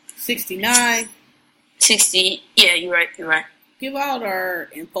 69. 60. Yeah, you're right. Give out our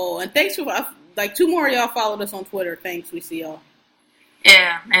info, and thanks for 2 more of y'all followed us on Twitter. Thanks, we see y'all.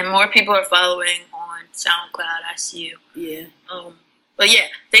 Yeah, and more people are following on SoundCloud. I see you. Yeah. But yeah,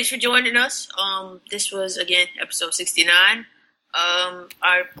 thanks for joining us. This was again episode 69.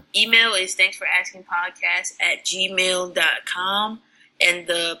 Our email is thanksforaskingpodcast@gmail.com, and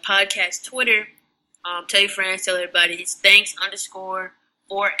the podcast Twitter. Tell your friends, tell everybody. It's thanks_for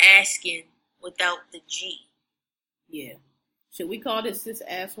asking without the G. Yeah. Should we call this cis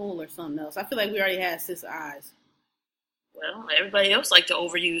asshole or something else? I feel like we already had cis eyes. Well, everybody else like to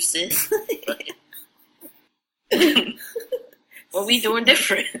overuse cis. What we doing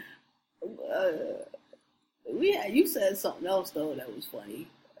different? You said something else though that was funny.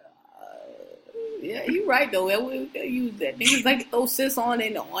 Yeah, you're right though. We use that. Niggas like to throw cis on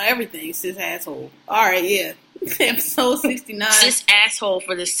everything. Cis asshole. All right, yeah. Episode 69. Cis asshole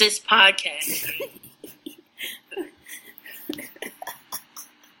for the cis podcast.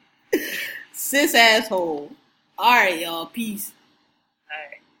 Cis asshole. All right, y'all. Peace.